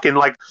a fucking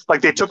like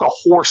they took a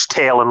horse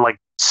tail and like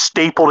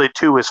stapled it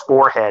to his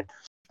forehead.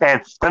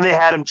 And then they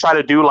had him try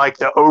to do like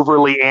the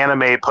overly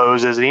anime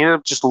poses, and he ended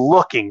up just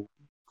looking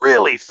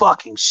really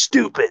fucking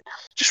stupid,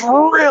 just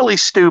really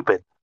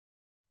stupid.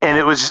 And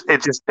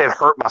it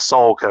hurt my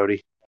soul,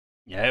 Cody.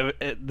 Yeah,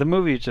 the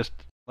movie is just,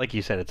 like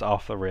you said, it's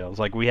off the rails.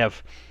 Like, we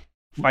have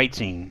fight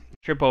scene,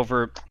 trip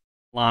over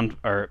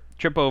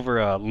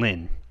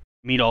Lynn,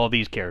 meet all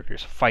these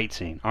characters, fight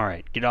scene. All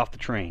right, get off the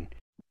train.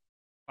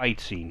 Fight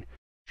scene,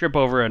 trip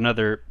over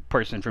another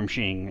person from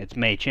Xing. It's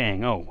Mei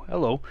Chang. Oh,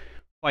 hello.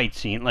 Fight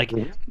scene. Like,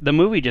 the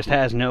movie just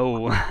has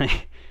no.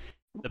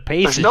 The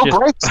pace is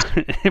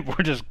just.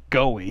 We're just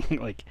going.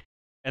 Like,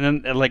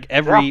 and then like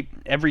every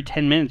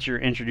 10 minutes you're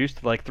introduced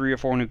to like 3 or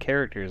 4 new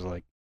characters.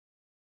 Like.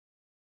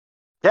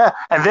 Yeah,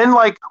 and then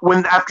like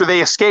after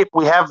they escape,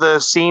 we have the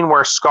scene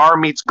where Scar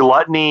meets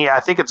Gluttony. I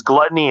think it's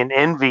Gluttony and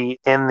Envy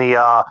in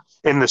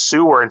the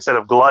sewer instead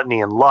of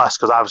Gluttony and Lust,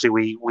 because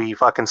obviously we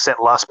fucking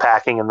sent Lust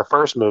packing in the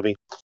first movie.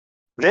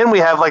 Then we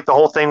have like the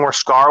whole thing where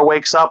Scar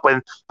wakes up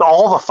and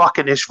all the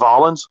fucking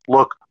Ishvalans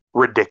look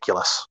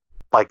ridiculous,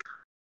 like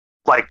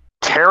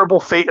terrible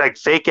fake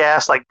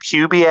ass, like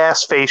puby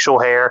ass facial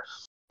hair.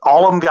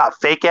 All of them got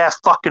fake ass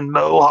fucking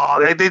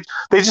mohawk.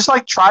 They just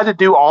like try to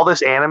do all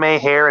this anime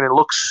hair and it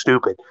looks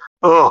stupid.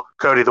 Oh,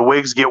 Cody, the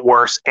wigs get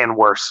worse and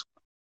worse.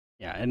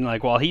 Yeah, and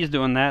like while he's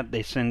doing that,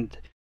 they send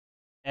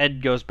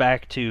Ed goes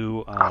back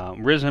to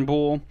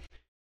Risenbull.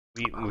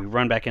 We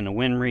run back into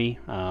Winry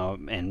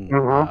and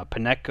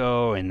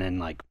Paneko, and then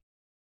like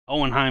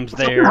Hohenheim's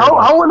there.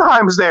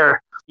 Hohenheim's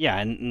there. Yeah,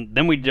 and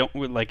then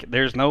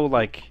there's no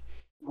like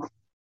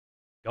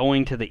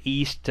going to the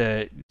east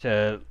to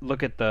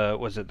look at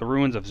the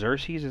ruins of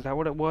Xerxes? Is that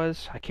what it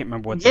was? I can't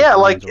remember what. Yeah,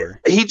 like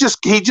were. he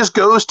just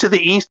goes to the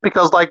east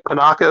because like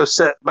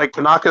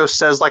Paneko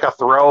says like a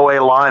throwaway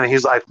line, and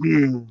he's like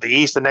the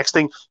east. The next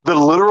thing, the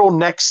literal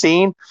next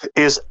scene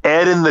is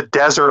Ed in the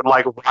desert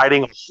like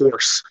riding a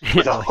horse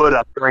with a hood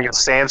up during a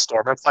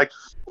sandstorm. It's like,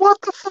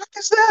 what the fuck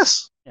is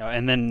this? Yeah,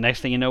 and then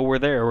next thing you know, we're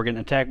getting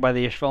attacked by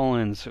the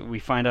Ishvalans. We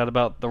find out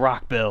about the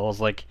Rock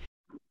Bills, like.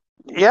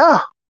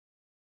 Yeah.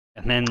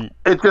 And then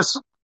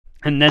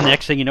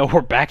next thing you know,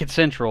 we're back at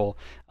Central,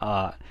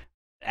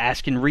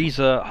 asking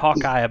Riza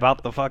Hawkeye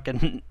about the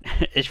fucking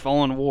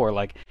Ishvalan War.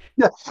 Like,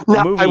 yeah.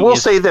 Now I will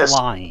say this: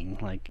 flying,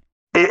 like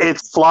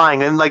it's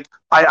flying, and like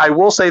I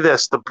will say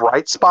this: the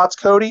bright spots,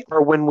 Cody,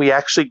 are when we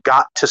actually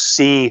got to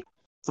see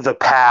the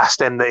past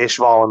and the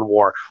Ishvalan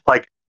War.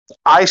 Like,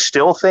 I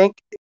still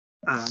think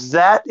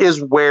that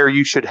is where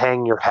you should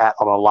hang your hat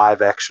on a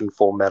live action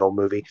Full Metal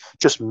movie.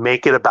 Just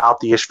make it about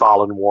the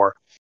Ishvalan War,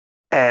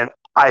 and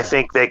I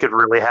think they could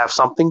really have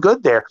something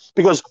good there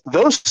because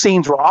those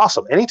scenes were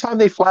awesome. Anytime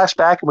they flash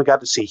back and we got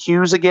to see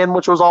Hughes again,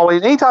 which was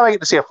always, anytime I get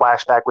to see a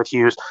flashback with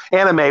Hughes,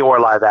 anime or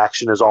live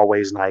action is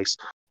always nice.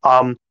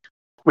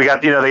 We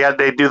got,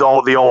 they do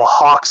the old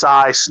Hawk's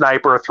Eye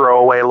sniper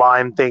throwaway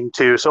line thing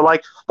too. So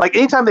like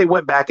anytime they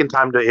went back in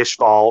time to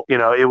Ishval,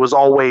 it was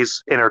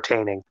always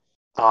entertaining.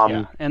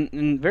 Yeah,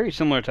 and very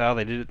similar to how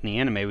they did it in the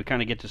anime, we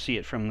kind of get to see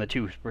it from the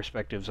two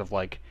perspectives of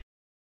like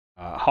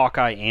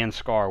Hawkeye and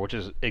Scar, which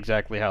is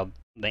exactly how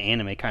the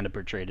anime kind of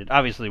portrayed it.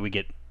 Obviously, we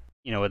get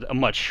a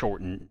much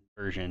shortened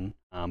version,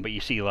 but you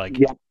see like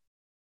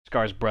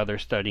Scar's brother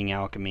studying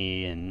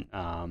alchemy and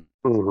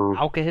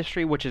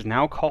alchemy, which is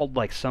now called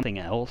like something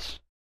else.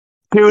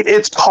 Dude,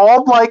 it's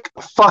called like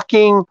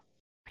fucking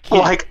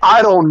Like,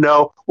 I don't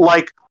know,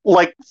 like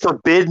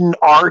forbidden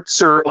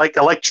arts or like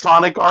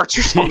electronic arts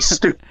or something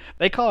stupid.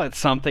 They call it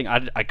something.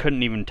 I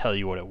couldn't even tell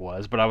you what it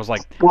was, but I was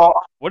like, well,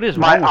 what is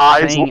wrong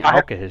with saying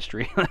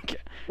alka-history?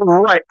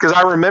 Right, because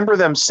I remember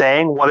them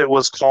saying what it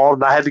was called,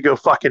 and I had to go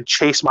fucking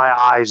chase my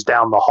eyes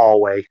down the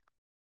hallway.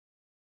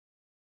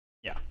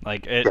 Yeah,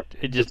 like it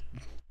just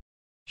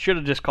should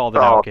have just called it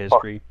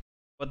alka-history,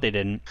 but they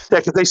didn't. Yeah,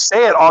 because they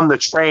say it on the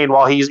train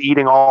while Lynn's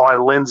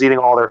eating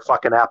all their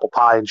fucking apple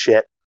pie and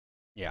shit.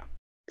 Yeah.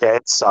 Yeah,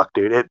 it sucked,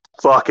 dude. It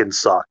fucking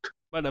sucked.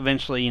 But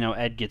eventually,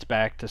 Ed gets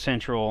back to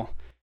Central.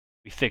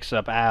 We fix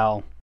up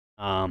Al.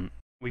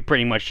 We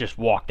pretty much just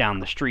walk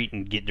down the street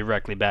and get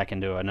directly back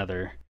into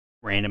another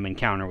random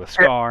encounter with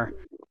Scar.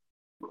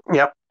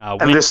 Yep.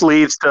 And this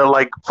leads to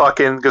like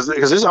fucking because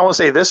I want to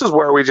say this is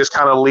where we just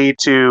kind of lead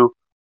to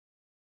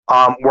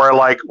where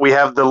like we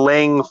have the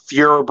Ling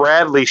Fuhrer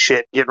Bradley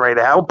shit getting ready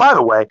to happen. Oh, by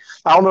the way,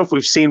 I don't know if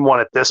we've seen one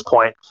at this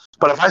point,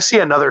 but if I see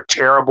another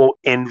terrible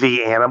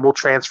Envy animal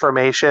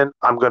transformation,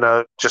 I'm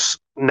gonna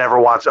just never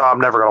watch. I'm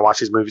never gonna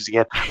watch these movies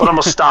again. But I'm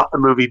gonna stop the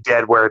movie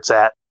dead where it's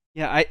at.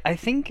 Yeah, I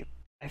think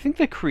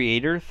the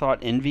creator thought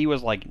Envy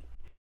was like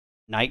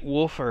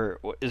Nightwolf, or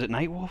is it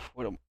Nightwolf?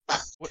 What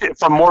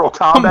from Mortal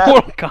Kombat? From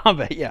Mortal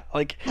Kombat, yeah.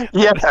 Like,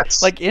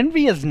 yes. Like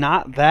Envy is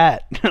not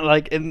that.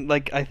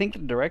 I think the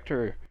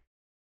director,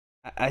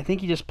 I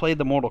think he just played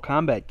the Mortal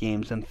Kombat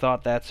games and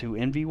thought that's who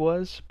Envy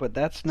was, but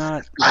that's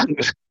not.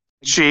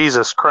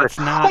 Jesus Christ!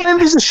 Not...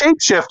 Envy's a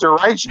shapeshifter,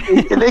 right?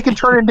 They can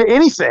turn into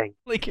anything.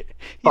 Like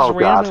he's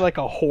randomly like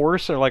a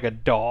horse or like a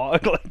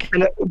dog. Like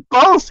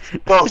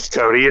both,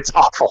 Cody. It's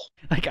awful.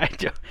 Like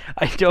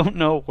I don't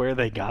know where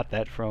they got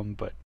that from,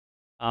 but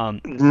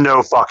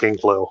no fucking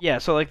clue. Yeah,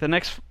 so like the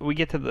next we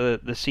get to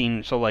the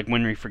scene, so like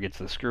Winry forgets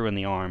the screw in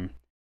the arm,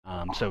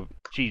 so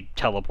she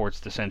teleports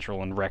to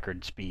Central in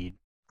record speed.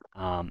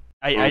 I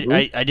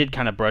did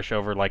kind of brush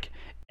over like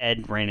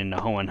Ed ran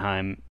into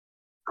Hohenheim,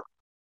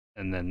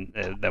 and then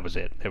that was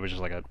it. It was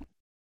just like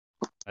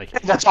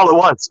that's all it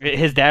was.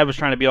 His dad was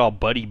trying to be all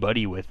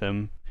buddy with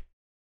him.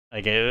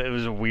 Like it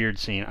was a weird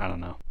scene. I don't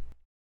know.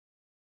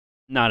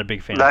 Not a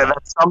big fan of that.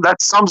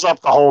 That sums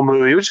up the whole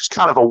movie. It was just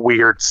kind of a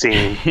weird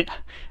scene.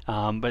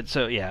 But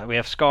so yeah, we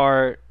have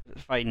Scar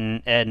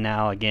fighting Ed and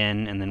Al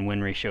again, and then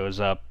Winry shows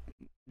up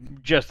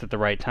just at the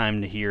right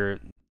time to hear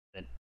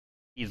that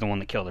he's the one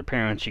that killed her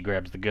parents. She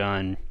grabs the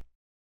gun,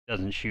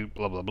 doesn't shoot,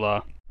 blah blah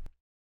blah.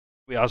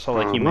 We also,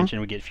 like you mentioned,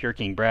 we get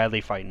Fuhrer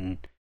Bradley fighting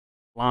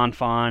Lan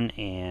Fan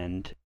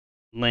and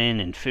Lin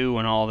and Fu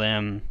and all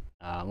them.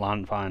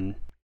 Lan Fan,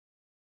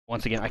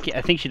 once again, I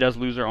think she does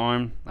lose her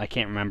arm. I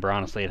can't remember,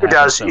 honestly. It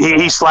does.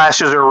 He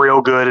slashes her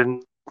real good,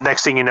 and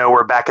next thing you know,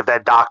 we're back at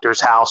that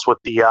doctor's house with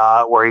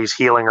the where he's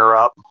healing her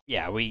up.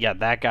 Yeah, we got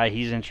that guy.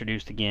 He's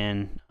introduced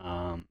again.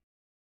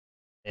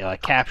 They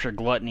like capture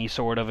Gluttony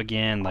sort of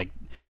again. Like,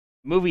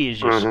 the movie is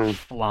just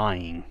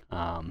flying.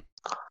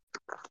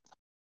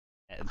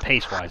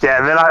 Pace-wise. Yeah,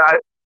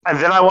 and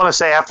then I want to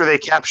say after they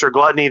capture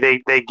Gluttony,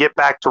 they get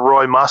back to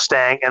Roy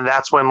Mustang, and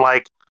that's when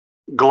like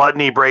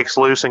Gluttony breaks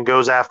loose and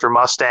goes after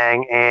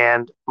Mustang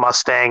and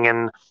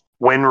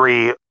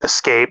Winry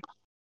escape,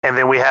 and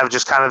then we have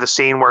just kind of the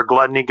scene where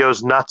Gluttony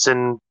goes nuts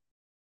and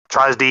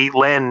tries to eat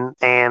Lin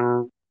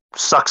and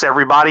sucks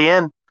everybody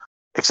in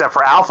except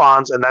for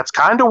Alphonse, and that's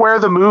kind of where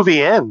the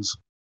movie ends.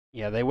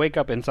 Yeah, they wake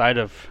up inside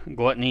of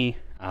Gluttony.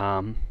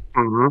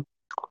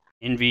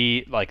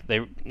 Envy, like they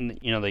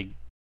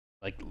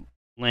like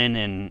Lin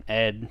and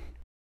Ed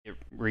get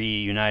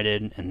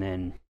reunited, and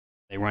then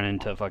they run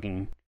into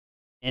fucking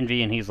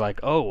Envy, and he's like,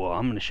 "Oh, well,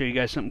 I'm gonna show you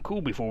guys something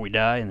cool before we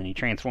die," and then he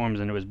transforms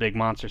into his big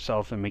monster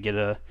self, and we get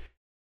a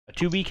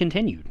to be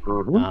continued.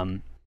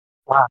 And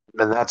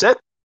that's it.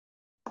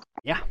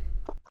 Yeah,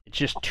 it's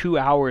just 2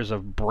 hours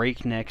of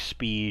breakneck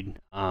speed,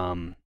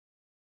 and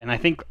I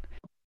think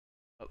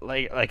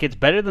like it's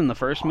better than the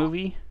first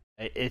movie.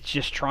 It's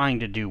just trying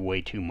to do way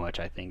too much,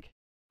 I think.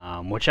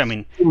 Which, I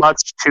mean...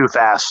 much too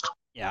fast.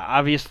 Yeah,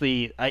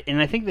 obviously... I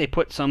think they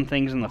put some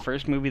things in the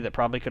first movie that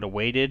probably could have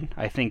waited.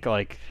 I think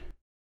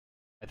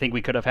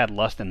we could have had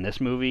Lust in this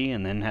movie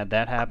and then had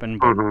that happen,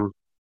 but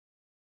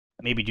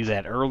maybe do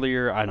that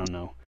earlier. I don't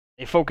know.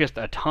 They focused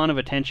a ton of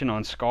attention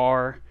on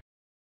Scar,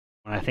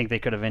 and I think they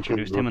could have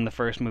introduced him in the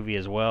first movie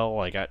as well.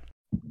 Like, I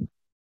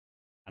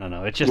don't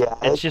know. It's just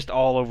it's just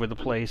all over the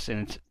place,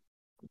 and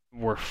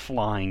we're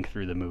flying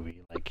through the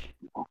movie. Like...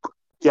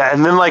 Yeah,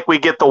 and then like we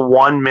get the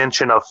one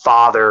mention of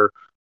father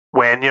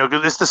when,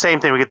 it's the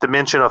same thing. We get the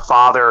mention of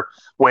father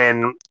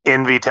when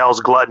Envy tells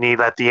Gluttony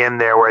at the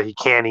end there where he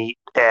can't eat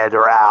Ed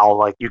or Al,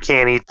 like you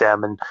can't eat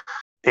them, and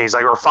he's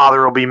like, our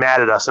father will be mad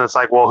at us, and it's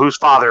like, well, whose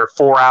father?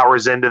 4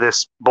 hours into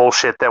this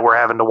bullshit that we're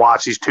having to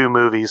watch these 2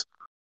 movies.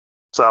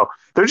 So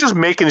they're just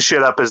making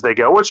shit up as they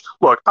go, which,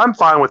 look, I'm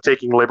fine with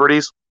taking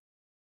liberties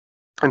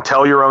and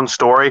tell your own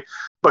story,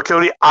 but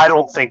Cody, I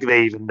don't think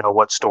they even know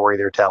what story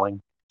they're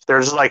telling. They're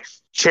just like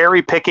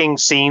cherry picking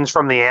scenes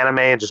from the anime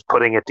and just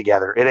putting it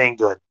together. It ain't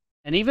good.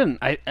 And even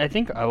I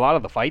think a lot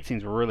of the fight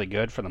scenes were really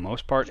good for the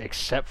most part,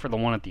 except for the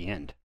one at the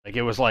end. Like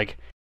it was like,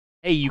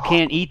 hey, you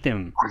can't eat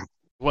them.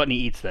 Gluttony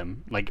eats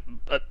them. Like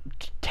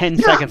 10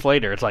 seconds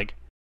later, it's like,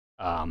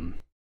 all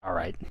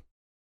right.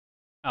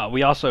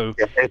 We also,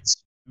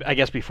 I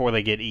guess before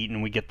they get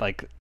eaten, we get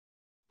like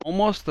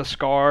almost the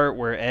scar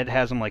where Ed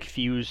has them like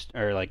fused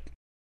or like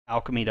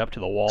alchemied up to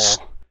the wall,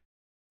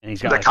 and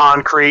he's got the like,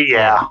 concrete,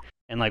 yeah,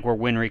 and like where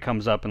Winry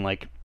comes up and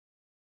like,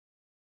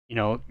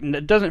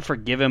 doesn't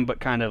forgive him, but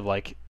kind of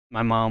like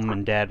my mom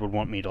and dad would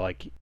want me to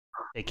like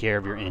take care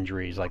of your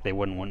injuries, like they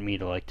wouldn't want me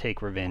to like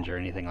take revenge or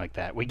anything like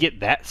that. We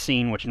get that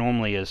scene, which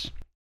normally is,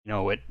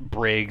 at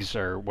Briggs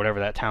or whatever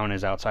that town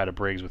is outside of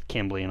Briggs with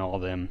Kimblee and all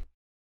of them.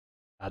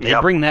 They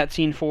bring that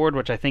scene forward,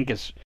 which I think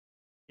is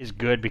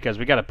good because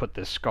we got to put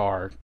this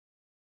Scar,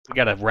 we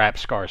got to wrap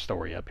Scar's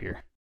story up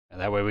here.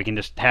 That way we can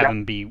just have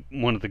him be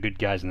one of the good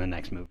guys in the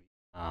next movie.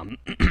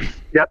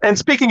 Yeah, and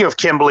speaking of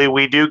Kimblee,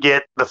 we do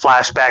get the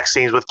flashback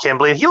scenes with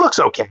Kimblee, and he looks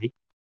okay.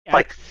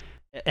 Yeah,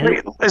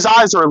 his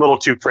eyes are a little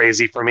too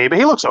crazy for me, but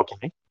he looks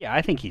okay. Yeah,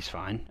 I think he's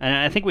fine. And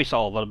I think we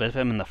saw a little bit of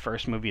him in the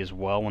first movie as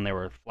well when they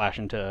were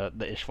flashing to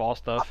the Ishval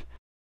stuff.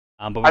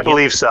 But I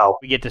believe so.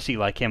 We get to see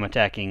like him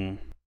attacking,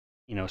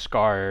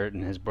 Scar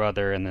and his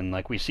brother, and then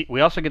like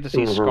we also get to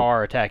see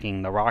Scar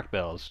attacking the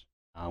Rockbells,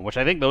 which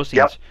I think those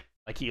scenes,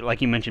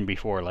 like you mentioned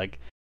before, like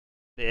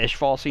the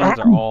Ishval scenes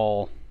are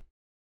all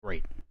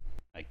great.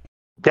 Like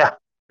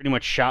pretty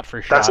much shot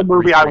for shot. That's a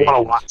movie I want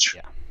to watch.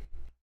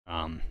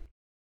 Yeah.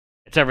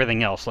 It's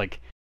everything else. Like,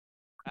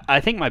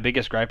 I think my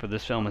biggest gripe of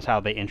this film is how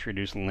they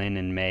introduced Lynn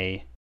and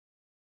May.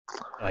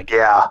 Like,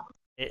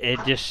 it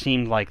just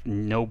seemed like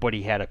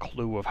nobody had a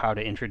clue of how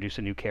to introduce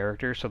a new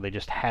character, so they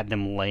just had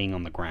them laying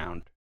on the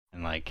ground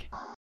and like,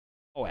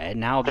 and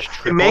now just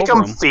trip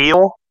over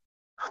them.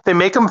 They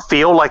make them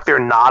feel like they're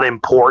not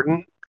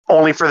important,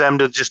 only for them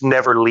to just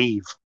never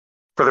leave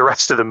for the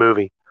rest of the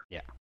movie.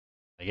 Yeah,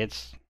 like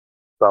it's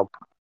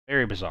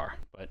very bizarre,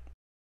 but.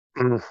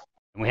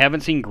 And we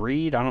haven't seen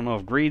Greed. I don't know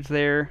if Greed's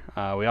there.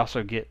 We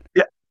also get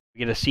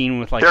a scene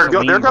with like they're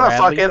gonna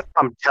Bradley. fucking.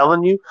 I'm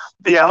telling you.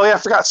 Yeah. Oh yeah. I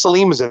forgot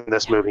Salim is in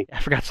this movie. I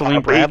forgot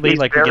Salim Bradley.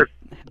 Like we get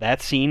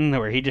that scene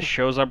where he just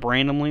shows up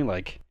randomly.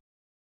 Like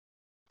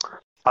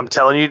I'm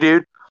telling you,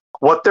 dude.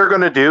 What they're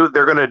gonna do?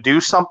 They're gonna do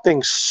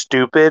something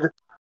stupid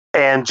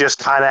and just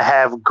kind of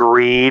have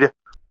Greed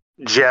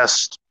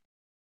just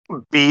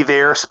be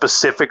there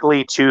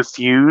specifically to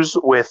fuse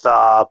with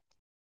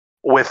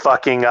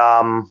fucking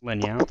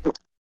Lin Yao.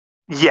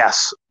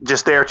 Yes,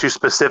 just there to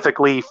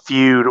specifically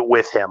feud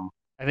with him.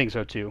 I think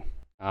so too.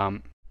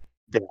 And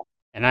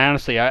I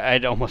honestly,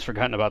 I'd almost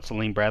forgotten about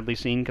Salim Bradley's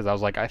scene because I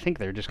was like, I think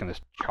they're just gonna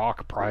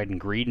chalk Pride and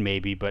Greed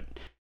maybe, but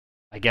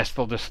I guess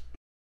they'll just,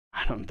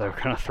 they're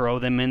gonna throw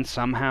them in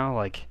somehow.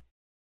 Like,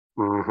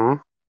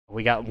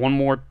 we got one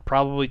more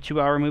probably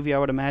 2-hour movie, I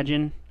would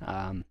imagine.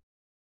 I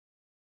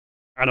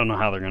don't know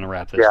how they're gonna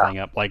wrap this thing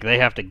up. Like, they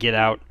have to get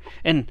out.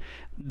 And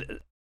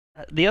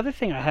the other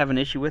thing I have an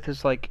issue with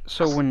is like,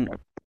 so when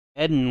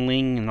Ed and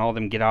Ling and all of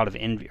them get out of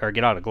envy or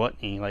get out of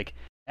gluttony, like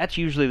that's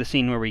usually the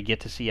scene where we get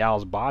to see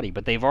Al's body,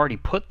 but they've already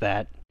put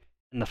that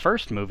in the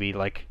first movie.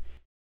 Like,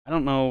 I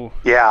don't know.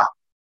 Yeah.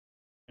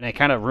 And it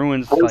kind of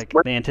ruins like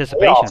the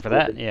anticipation for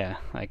that. Yeah.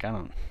 Like I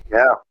don't.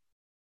 Yeah.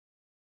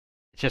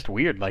 It's just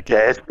weird. Like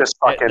it's just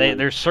fucking.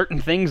 There's certain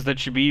things that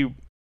should be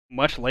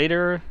much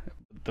later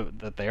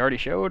that they already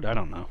showed. I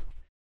don't know.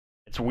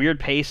 It's weird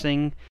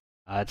pacing.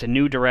 It's a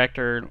new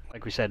director.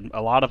 Like we said,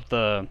 a lot of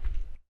the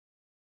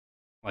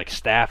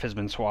staff has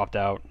been swapped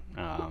out.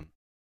 I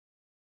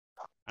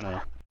don't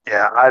know.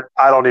 Yeah,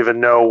 I don't even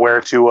know where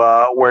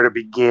to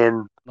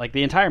begin. Like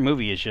the entire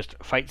movie is just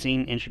fight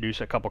scene, introduce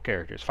a couple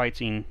characters. Fight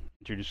scene,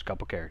 introduce a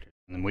couple characters,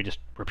 and then we just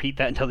repeat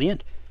that until the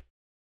end.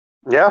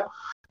 Yeah,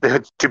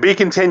 to be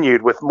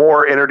continued with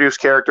more introduced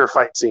character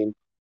fight scene.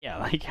 Yeah,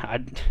 like I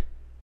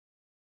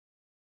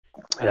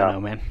don't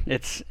know, man.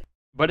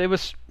 But it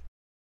was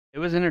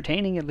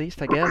entertaining at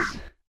least, I guess.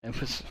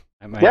 It was.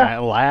 I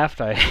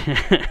laughed.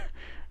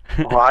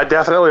 Well, I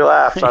definitely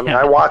laughed. I mean,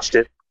 I watched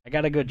it. I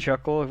got a good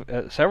chuckle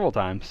several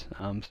times.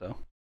 So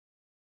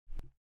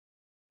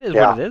it is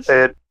what it is.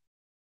 It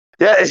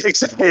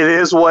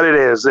is what it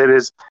is.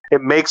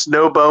 It makes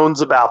no bones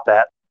about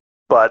that.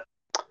 But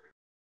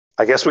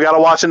I guess we got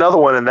to watch another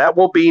one, and that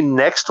will be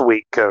next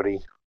week, Cody.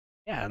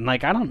 Yeah, and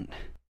like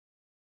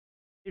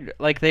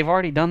they've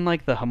already done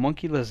like the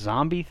homunculus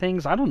zombie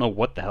things. I don't know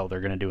what the hell they're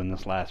gonna do in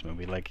this last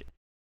movie. Like.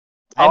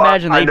 I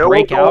imagine they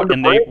break out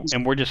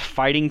and we're just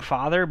fighting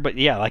Father, but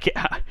yeah, like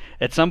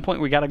at some point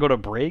we got to go to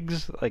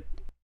Briggs. Like,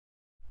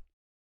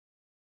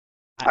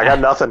 I got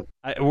nothing.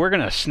 We're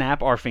gonna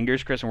snap our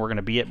fingers, Chris, and we're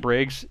gonna be at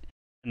Briggs,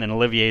 and then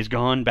Olivier's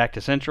gone back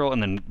to Central,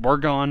 and then we're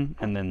gone,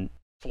 and then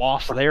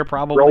Floss there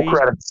probably. Roll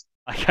credits.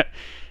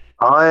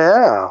 Oh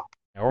yeah.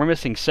 We're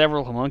missing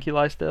several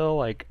homunculi still.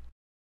 Like,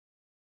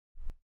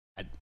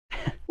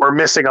 we're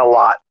missing a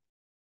lot.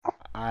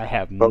 I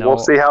have but we'll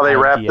see how they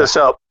wrap this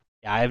up.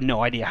 Yeah, I have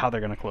no idea how they're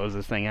going to close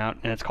this thing out,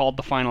 and it's called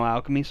The Final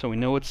Alchemy, so we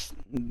know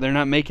they're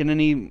not making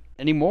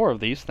any more of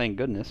these, thank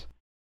goodness.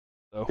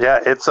 So. Yeah,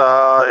 it's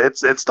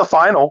the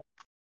final.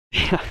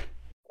 Yeah,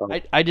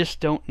 I just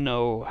don't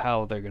know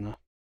how they're gonna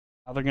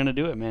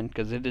do it, man,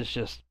 because it is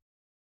just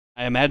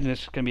I imagine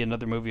it's going to be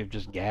another movie of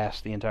just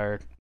gas the entire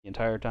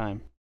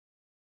time.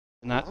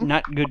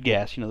 Not good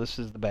gas. This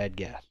is the bad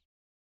gas.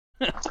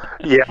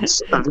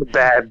 Yes, the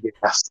bad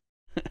gas.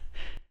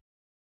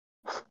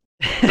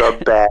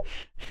 The bad.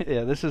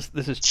 Yeah, this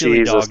is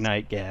chili dog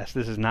night gas.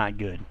 This is not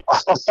good.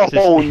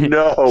 Oh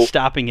no!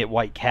 Stopping at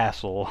White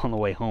Castle on the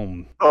way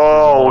home.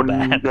 Oh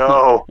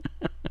no!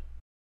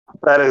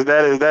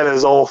 that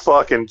is old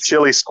fucking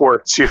chili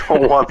squirts. You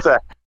don't want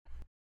that.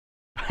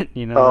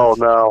 Oh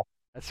no!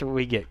 That's what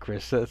we get,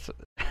 Chris. That's.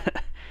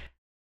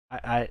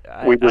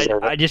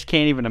 I just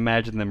can't even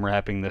imagine them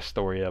wrapping this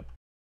story up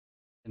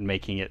and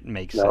making it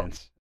make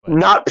sense. But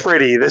not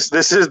pretty. This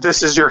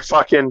is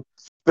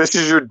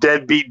your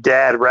deadbeat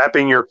dad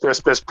wrapping your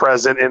Christmas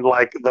present in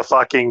like the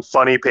fucking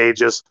funny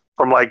pages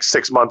from like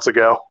 6 months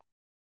ago.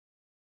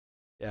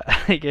 Yeah,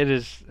 it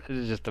is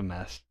just a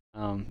mess.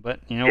 But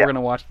we're gonna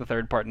watch the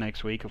third part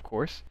next week, of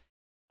course.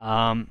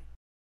 Yeah,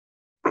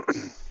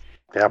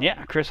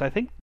 Chris, I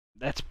think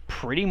that's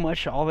pretty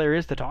much all there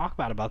is to talk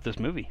about this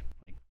movie.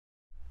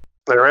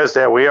 There is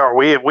that we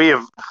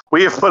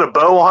have put a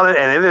bow on it,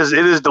 and it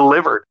is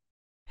delivered.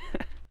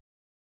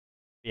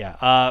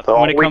 Yeah. So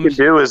all we can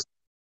do is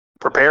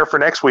prepare for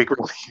next week.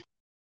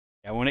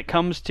 Yeah. When it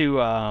comes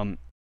to our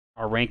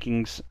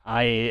rankings,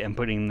 I am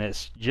putting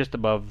this just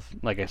above,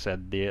 like I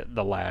said,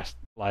 the last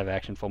live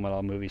action Full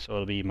Metal movie. So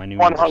it'll be my new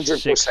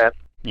 100%.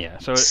 Yeah.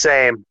 So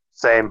same.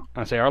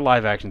 I say our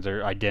live actions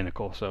are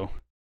identical. So,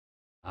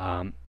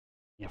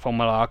 Full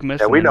Metal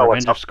Alchemist and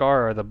Revenge of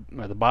Scar are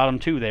the bottom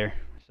two there.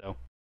 So.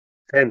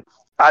 And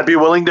I'd be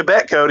willing to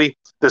bet, Cody,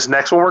 this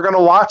next one we're going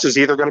to watch is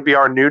either going to be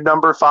our new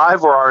number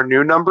 5 or our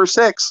new number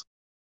 6,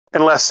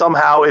 unless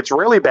somehow it's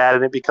really bad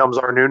and it becomes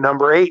our new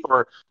number 8,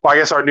 or I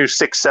guess our new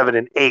 6, 7,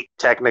 and 8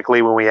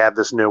 technically when we add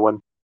this new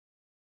one.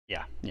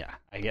 Yeah.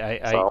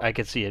 I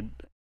could see it.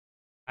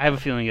 I have a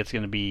feeling it's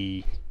going to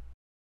be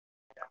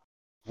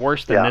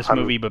worse than this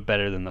movie, but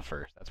better than the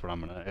first. That's what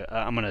I'm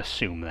gonna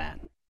assume that.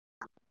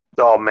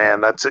 Oh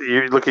man, that's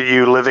you. Look at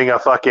you living a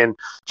fucking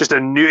just a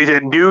new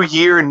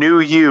year, new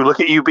you. Look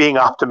at you being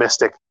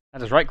optimistic.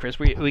 That is right, Chris.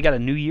 We got a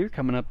new year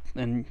coming up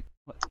in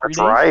 3 days?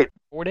 Right.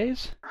 4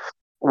 days.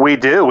 We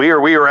do. We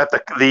are at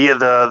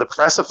the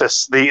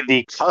precipice,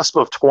 the cusp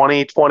of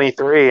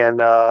 2023, and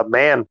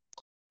man,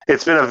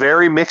 it's been a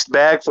very mixed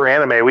bag for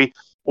anime.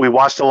 We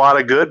watched a lot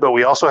of good, but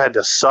we also had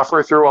to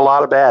suffer through a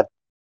lot of bad.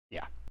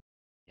 Yeah,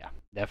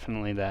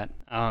 definitely that.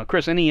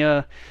 Chris, any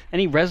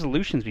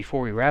resolutions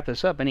before we wrap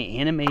this up? Any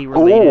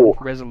anime-related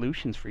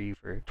resolutions for you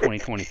for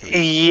 2023?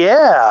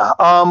 Yeah.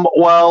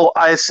 Well,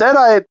 I said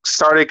I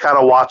started kind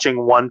of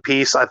watching One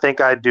Piece. I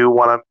think I do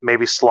want to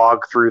maybe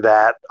slog through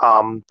that.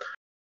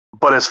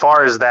 But as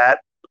far as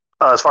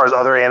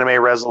other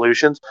anime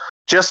resolutions,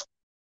 just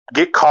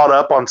get caught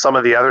up on some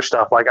of the other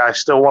stuff. Like I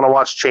still want to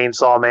watch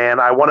Chainsaw Man.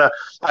 I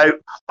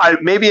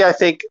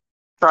think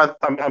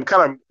I'm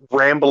kind of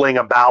rambling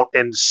about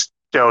and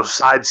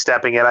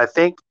sidestepping it. I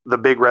think the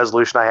big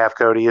resolution I have,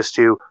 Cody, is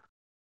to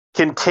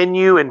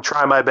continue and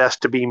try my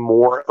best to be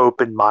more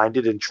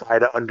open-minded and try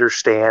to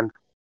understand.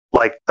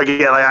 Like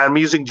again, I'm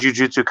using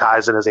Jujutsu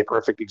Kaisen as a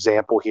perfect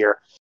example here.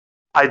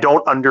 I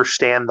don't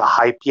understand the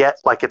hype yet.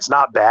 Like it's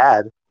not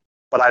bad,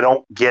 but I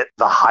don't get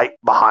the hype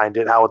behind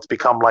it, how it's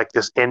become like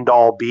this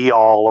end-all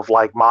be-all of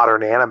like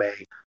modern anime.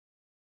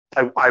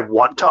 I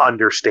want to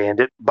understand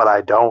it, but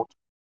I don't.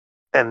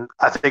 And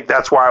I think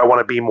that's why I want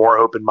to be more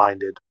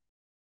open-minded.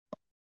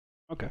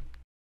 Okay.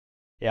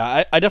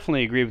 Yeah, I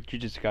definitely agree with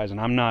Jujutsu Kaisen.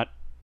 I'm not...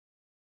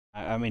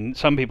 I mean,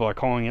 some people are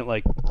calling it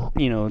like,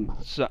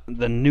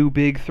 the new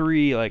big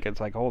 3. Like, it's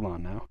like, hold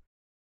on now.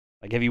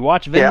 Like, have you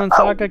watched Vinland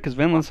Saga? Because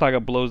Vinland Saga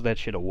blows that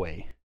shit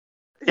away.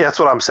 Yeah, that's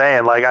what I'm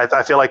saying. Like,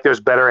 I feel like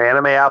there's better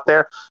anime out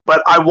there,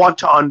 but I want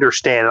to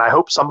understand, and I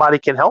hope somebody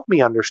can help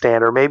me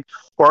understand, or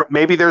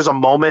maybe there's a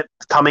moment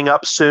coming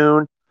up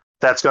soon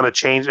that's going to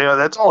change.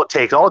 That's all it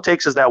takes. All it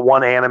takes is that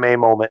one anime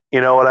moment. You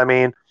know what I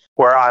mean?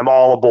 Where I'm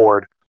all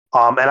aboard.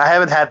 And I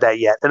haven't had that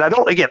yet. And I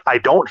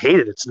don't hate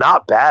it. It's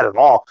not bad at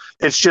all.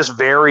 It's just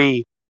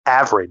very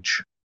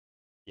average.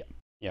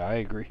 Yeah, I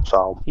agree.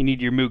 So you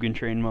need your Mugen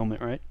Train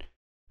moment, right?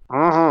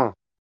 Mm-hmm.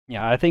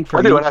 Yeah, I think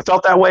I do, and I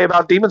felt that way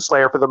about Demon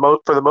Slayer for the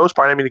most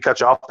part. I didn't mean to cut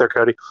you off there,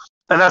 Cody.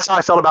 And that's how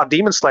I felt about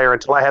Demon Slayer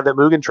until I had that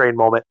Mugen Train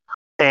moment.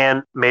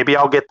 And maybe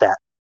I'll get that.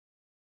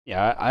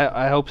 Yeah,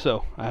 I hope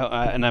so.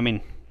 And I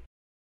mean,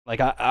 like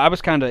I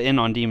was kind of in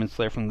on Demon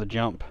Slayer from the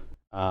jump.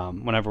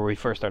 Whenever we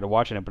first started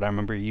watching it, but I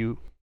remember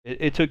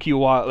it took you a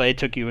while. It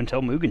took you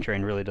until Mugen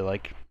Train really to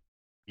like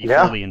be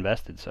fully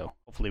invested. So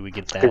hopefully we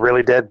get that. It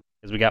really did,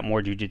 because we got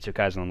more Jujutsu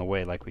Kaisen on the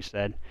way, like we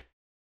said.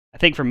 I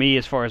think for me,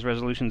 as far as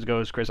resolutions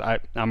goes, Chris,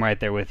 I'm right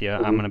there with you.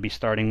 Mm-hmm. I'm going to be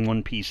starting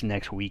One Piece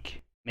next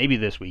week, maybe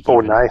this week. Oh,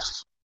 even.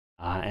 Nice.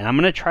 And I'm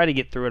going to try to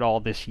get through it all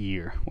this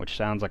year, which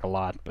sounds like a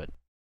lot, but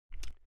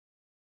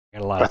I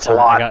got a lot That's of time.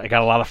 A lot. I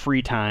got a lot of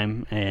free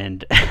time,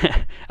 and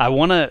I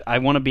want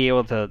to be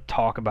able to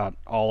talk about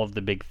all of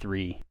the big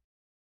 3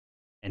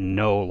 and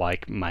know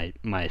like my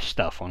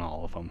stuff on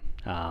all of them.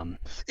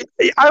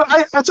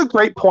 That's a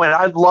great point.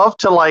 I'd love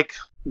to like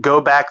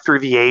go back through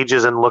the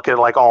ages and look at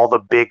like all the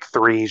big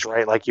threes,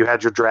 right? Like you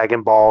had your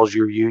Dragon Balls,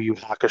 your Yu Yu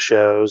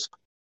Hakusho's,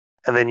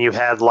 and then you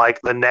had like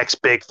the next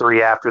big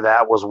three after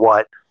that was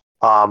what?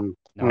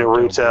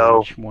 Naruto,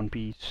 Bleach, One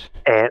Piece,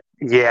 and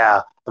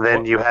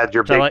then you had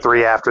your big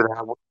three after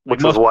that,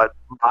 which was what?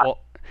 Well,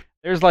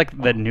 there's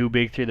like the new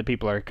big three that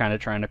people are kind of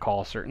trying to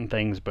call certain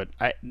things, but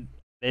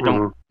they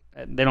don't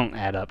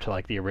add up to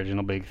like the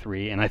original big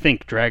three. And I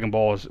think Dragon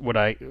Ball is what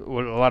a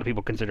lot of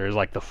people consider is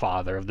like the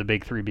father of the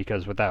big three,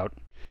 because without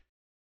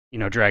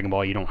Dragon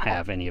Ball, you don't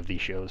have any of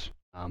these shows.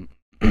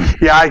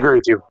 Yeah, I agree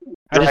with you.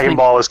 Dragon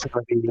Ball is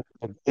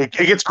it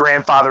gets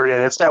grandfathered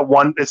in. It's that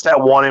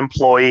one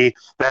employee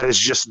that is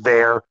just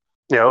there.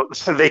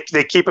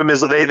 They keep him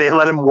as they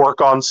let him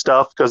work on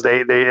stuff because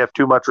they have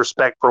too much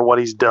respect for what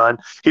he's done.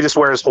 He just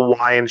wears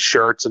Hawaiian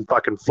shirts and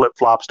fucking flip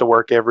flops to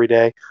work every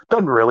day.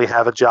 Doesn't really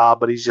have a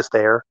job, but he's just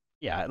there.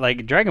 Yeah,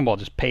 like Dragon Ball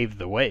just paved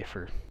the way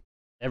for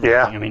everything.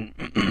 Yeah. I mean,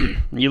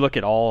 you look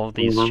at all of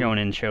these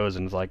shonen shows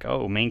and it's like,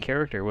 oh, main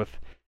character with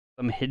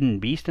some hidden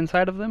beast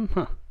inside of them,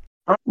 huh?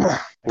 I've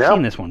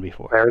seen this one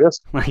before. There it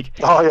is. Like,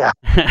 oh yeah.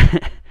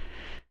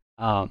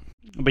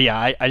 But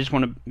yeah, I just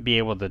want to be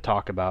able to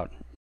talk about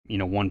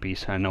One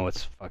Piece. I know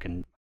it's I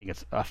think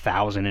it's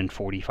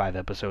 1,045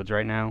 episodes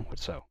right now.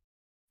 So,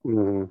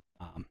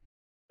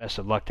 best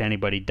of luck to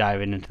anybody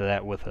diving into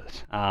that with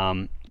us.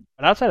 But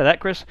outside of that,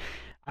 Chris,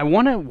 I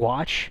want to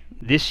watch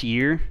this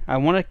year. I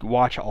want to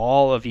watch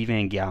all of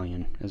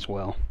Evangelion as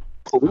well.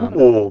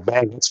 Oh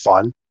man, that's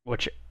fun.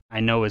 Which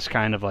I know is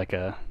kind of like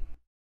a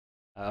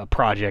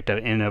project in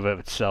and of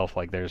itself.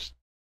 Like there's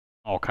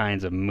all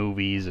kinds of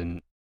movies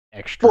and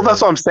extra. Well,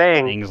 that's what I'm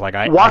saying. Things like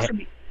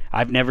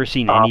I've never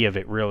seen any of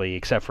it really,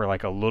 except for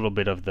like a little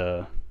bit of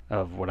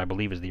what I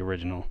believe is the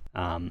original.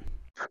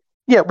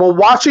 Yeah, well,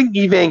 watching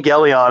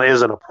Evangelion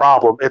isn't a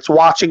problem. It's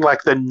watching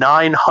like the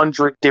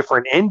 900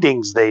 different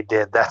endings they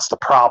did. That's the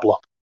problem.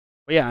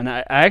 Well, yeah, and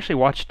I actually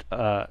watched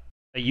a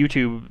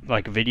YouTube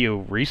like video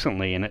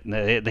recently, and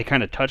they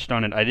kind of touched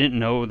on it. I didn't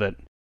know that.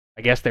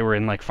 I guess they were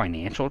in like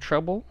financial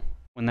trouble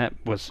when that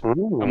was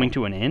coming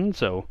to an end.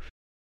 So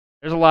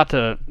there's a lot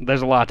to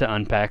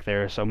unpack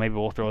there. So maybe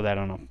we'll throw that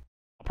I'll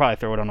probably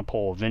throw it on a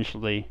poll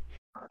eventually.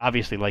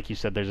 Obviously, like you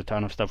said, there's a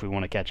ton of stuff we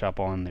want to catch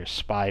up on. There's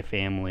Spy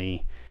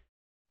Family,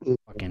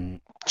 fucking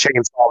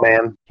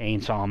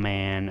Chainsaw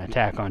Man,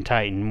 Attack on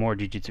Titan, more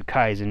Jujutsu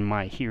Kaisen,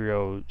 My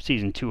Hero,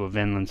 Season 2 of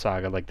Vinland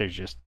Saga. Like there's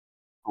just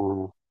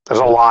there's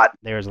a lot.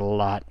 There's a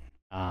lot.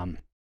 But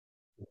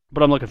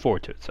I'm looking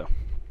forward to it. So.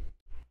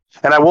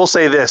 And I will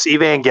say this: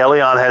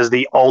 Evangelion has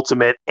the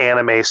ultimate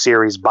anime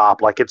series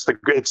bop. Like it's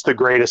the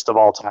greatest of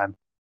all time.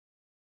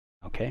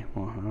 Okay,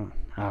 well,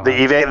 the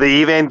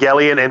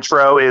Evangelion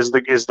intro is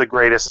the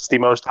greatest. It's the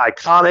most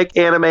iconic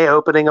anime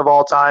opening of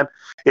all time.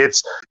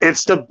 It's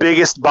the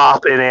biggest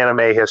bop in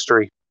anime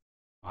history.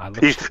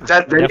 It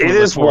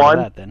is one.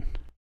 That, then.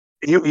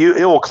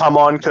 It will come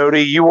on,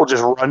 Cody. You will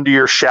just run to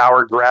your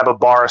shower, grab a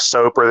bar of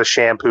soap or the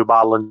shampoo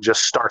bottle, and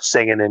just start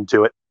singing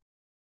into it.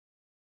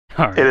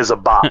 Right. It is a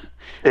bop.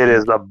 It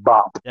is a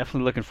bop.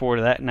 Definitely looking forward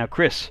to that. Now,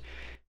 Chris,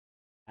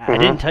 I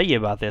didn't tell you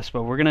about this,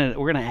 but we're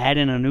gonna add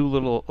in a new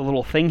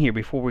little thing here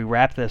before we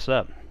wrap this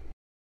up.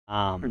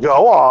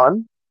 Go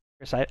on,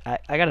 Chris. I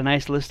got a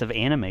nice list of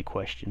anime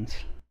questions.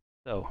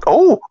 So.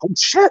 Oh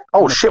shit!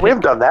 We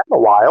haven't done that in a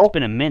while. It's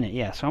been a minute,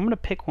 yeah. So I'm gonna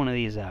pick one of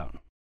these out.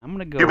 I'm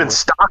gonna go. You've been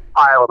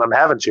stockpiling them,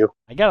 haven't you?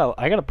 I got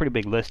a pretty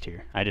big list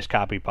here. I just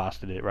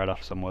copy-pasted it right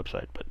off some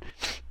website, but.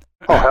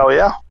 Oh hell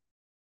yeah!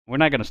 We're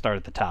not gonna start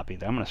at the top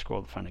either. I'm gonna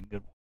scroll to find a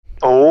good one.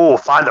 Oh,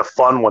 find a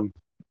fun one.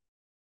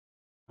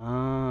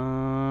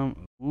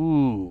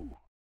 Ooh.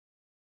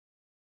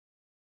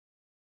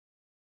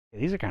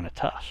 These are kind of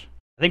tough.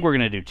 I think we're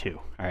going to do two.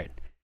 All right.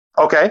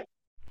 Okay.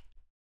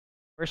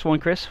 First one,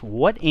 Chris.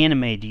 What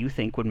anime do you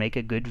think would make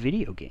a good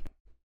video game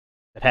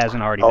that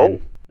hasn't already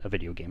been a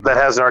video game? That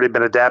hasn't already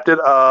been adapted?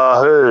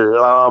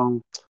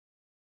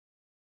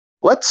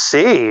 Let's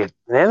see. An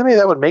anime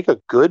that would make a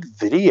good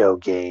video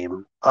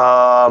game.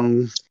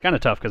 Kind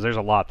of tough because there's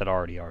a lot that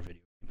already are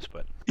video games,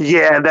 but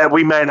yeah, that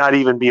we may not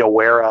even be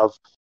aware of.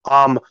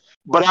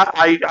 But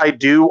I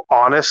do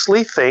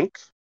honestly think,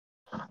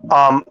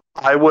 I've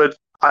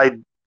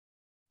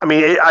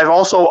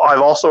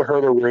also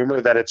heard a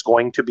rumor that it's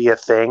going to be a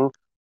thing.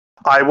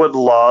 I would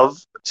love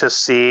to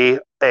see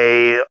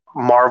a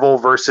Marvel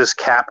versus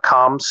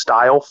Capcom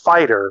style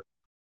fighter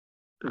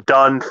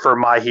done for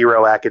My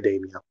Hero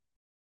Academia.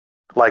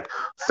 Like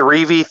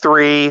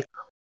 3v3,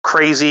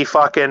 crazy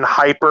fucking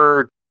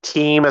hyper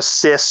team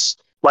assists,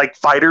 like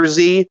Fighter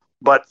Z,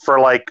 but for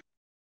like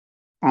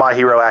My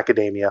Hero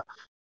Academia.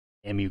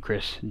 Damn you,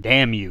 Chris.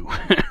 Damn you.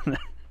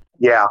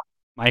 Yeah.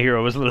 My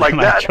Hero was literally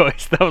my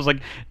choice. That was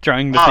like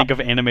trying to think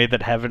of anime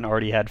that haven't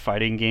already had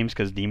fighting games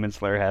because Demon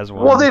Slayer has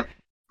one.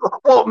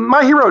 Well,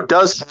 My Hero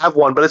does have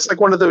one, but it's like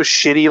one of those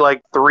shitty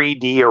like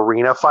 3D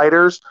arena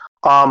fighters.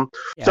 So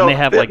they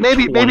have like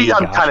maybe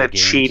I'm kind of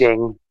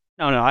cheating.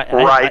 No,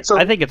 I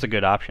think it's a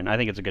good option. I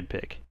think it's a good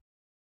pick.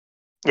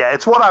 Yeah,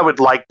 it's what I would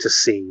like to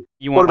see.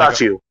 What about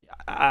you?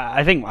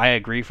 I think I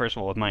agree, first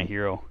of all, with My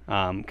Hero.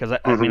 Because,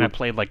 I mean, I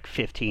played like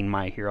 15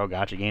 My Hero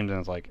gacha games, and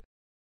it's like,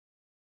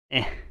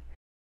 eh.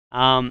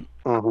 Outside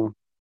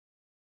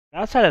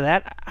of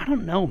that, I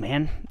don't know,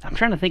 man. I'm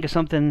trying to think of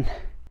something.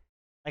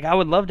 Like, I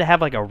would love to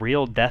have, like, a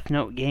real Death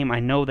Note game. I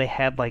know they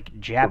had, like,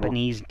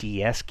 Japanese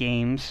DS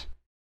games.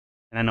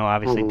 And I know,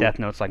 obviously, Death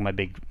Note's, like, my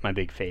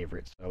big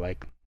favorite. So,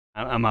 like,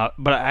 I'm out.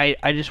 But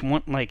I just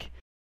want, like...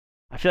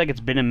 I feel like it's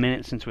been a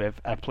minute since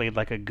I've played,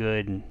 like, a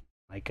good,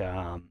 like,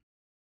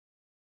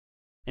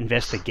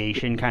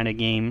 investigation kind of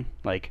game.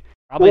 Like,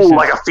 probably since,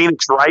 like a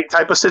Phoenix Wright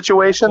type of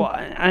situation? Well,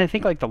 I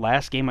think, like, the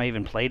last game I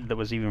even played that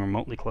was even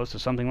remotely close to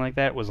something like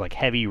that was, like,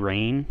 Heavy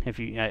Rain.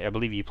 I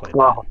believe you played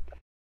that.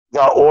 The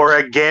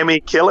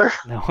Origami Killer?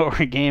 The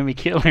Origami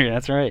Killer,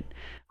 that's right.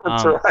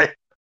 That's right.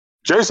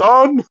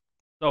 Jason!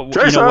 So,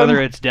 Jason!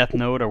 Whether it's Death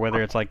Note or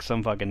whether it's like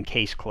some fucking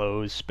Case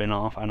Closed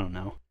spin-off, I don't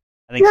know.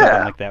 I think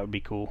something like that would be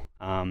cool.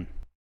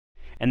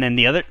 And then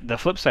the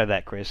flip side of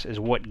that, Chris, is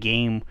what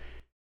game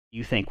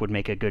you think would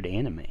make a good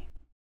anime?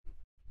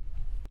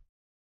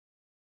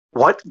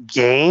 What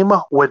game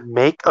would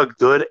make a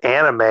good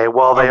anime?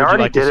 Well, they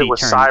already did it with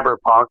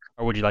Cyberpunk.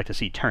 Or would you like to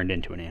see turned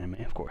into an anime?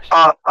 Of course.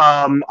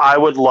 I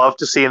would love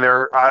to see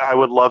I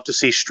would love to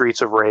see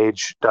Streets of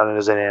Rage done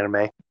as an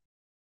anime.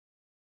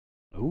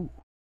 Ooh,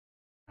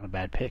 not a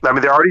bad pick. I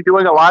mean, they're already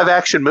doing a live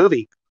action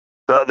movie.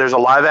 There's a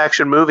live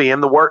action movie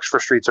in the works for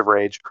Streets of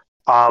Rage.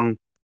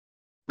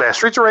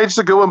 Streets of Rage is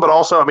a good one, but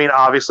also, I mean,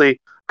 obviously,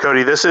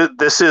 Cody, this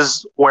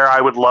is where I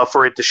would love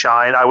for it to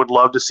shine. I would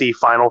love to see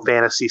Final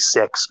Fantasy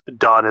VI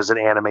done as an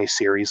anime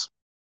series.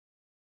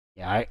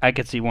 Yeah, I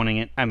could see wanting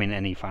it. I mean,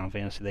 any Final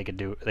Fantasy they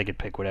could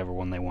pick whatever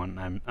one they want.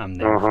 I'm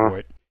there for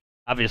it.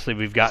 Obviously,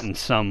 we've gotten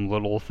some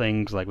little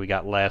things, like we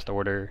got Last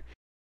Order,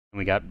 and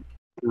we got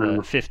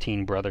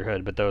 15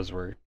 Brotherhood, but those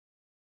were,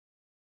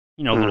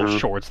 little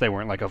shorts. They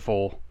weren't like a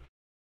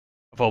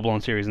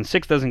full-blown series. And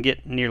 6 doesn't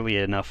get nearly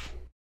enough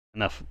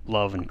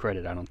love and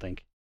credit, I don't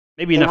think.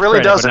 Maybe enough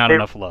credit, but not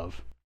enough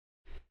love.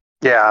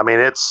 Yeah, I mean,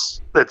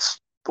 it's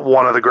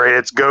one of the great.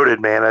 It's goated,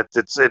 man.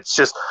 It's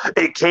just,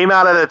 it came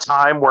out at a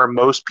time where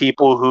most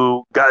people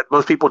who got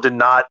into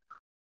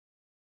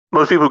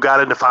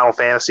Final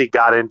Fantasy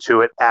got into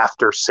it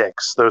after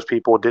 6. Those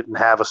people didn't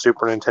have a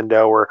Super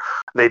Nintendo, or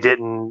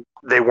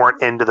they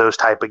weren't into those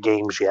type of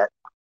games yet.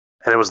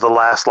 And it was the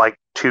last, like,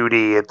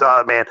 2D.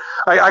 Man,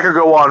 I could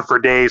go on for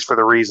days for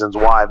the reasons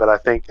why, but I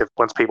think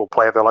once people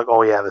play it, they're like,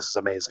 oh yeah, this is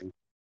amazing.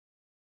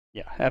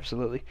 Yeah,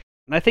 absolutely.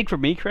 And I think for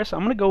me, Chris, I'm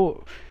going to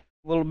go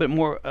a little bit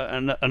more,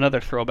 another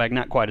throwback,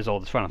 not quite as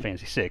old as Final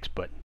Fantasy VI,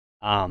 but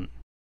I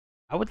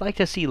would like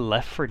to see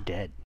Left 4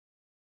 Dead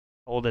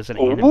told as an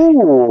anime.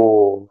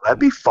 Ooh, that'd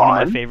be fun.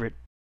 One of my favorite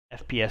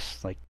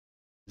FPS, like,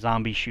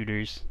 zombie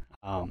shooters.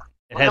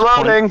 It has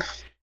loading.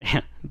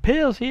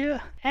 Pills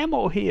here,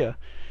 ammo here.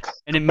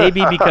 And it may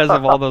be because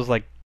of all those,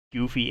 like,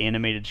 goofy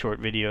animated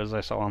short videos I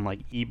saw on,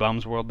 like,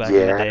 E-Bombs World back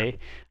in the day.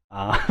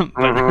 But,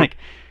 like,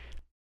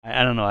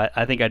 I don't know.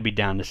 I think I'd be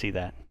down to see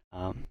that.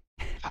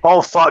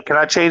 Oh, fuck. Can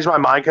I change my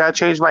mind? Can I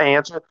change my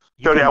answer?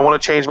 Cody, I want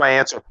to change my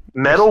answer.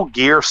 Metal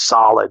Gear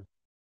Solid.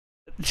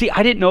 See,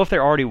 I didn't know if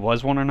there already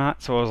was one or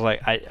not, so I was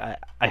like,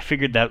 I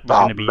figured that was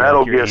going to be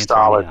Metal Gear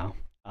Solid.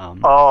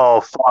 Oh,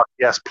 fuck.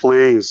 Yes,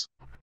 please.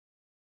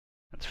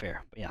 That's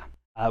fair. But yeah.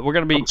 We're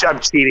going to be... I'm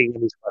cheating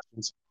in these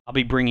questions. I'll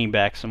be bringing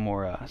back some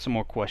more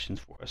questions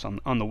for us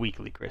on the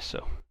weekly, Chris.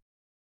 So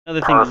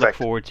another thing to look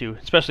forward to,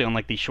 especially on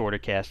like these shorter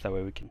casts. That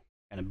way we can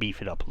kind of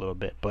beef it up a little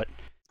bit. But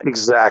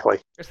exactly.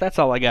 Chris, that's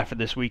all I got for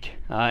this week.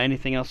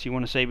 Anything else you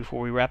want to say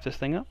before we wrap this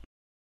thing up?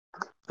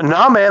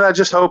 No, man. I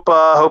just hope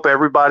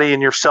everybody,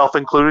 and yourself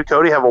included,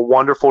 Cody, have a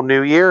wonderful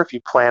New Year. If you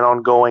plan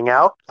on going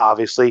out,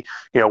 obviously,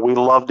 we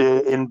love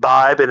to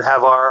imbibe and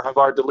have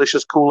our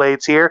delicious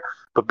Kool-Aids here,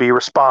 but be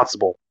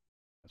responsible.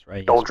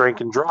 Right, don't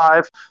drink and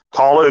drive.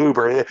 Call an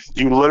Uber.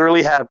 You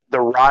literally have the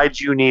rides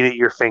you need at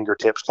your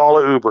fingertips.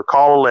 Call an Uber.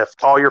 Call a Lyft.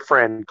 Call your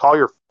friend. Call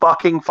your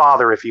fucking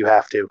father if you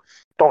have to.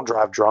 Don't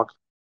drive drunk.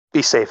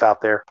 Be safe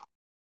out there.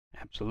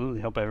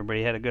 Absolutely. Hope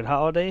everybody had a good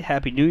holiday.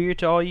 Happy New Year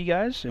to all you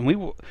guys.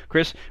 And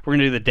Chris, we're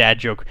gonna do the dad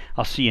joke.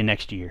 I'll see you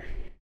next year.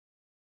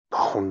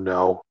 Oh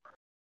no,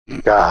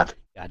 God.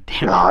 God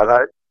damn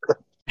it.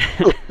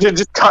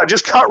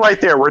 just cut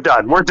right there. We're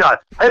done.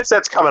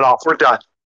 Headset's coming off. We're done.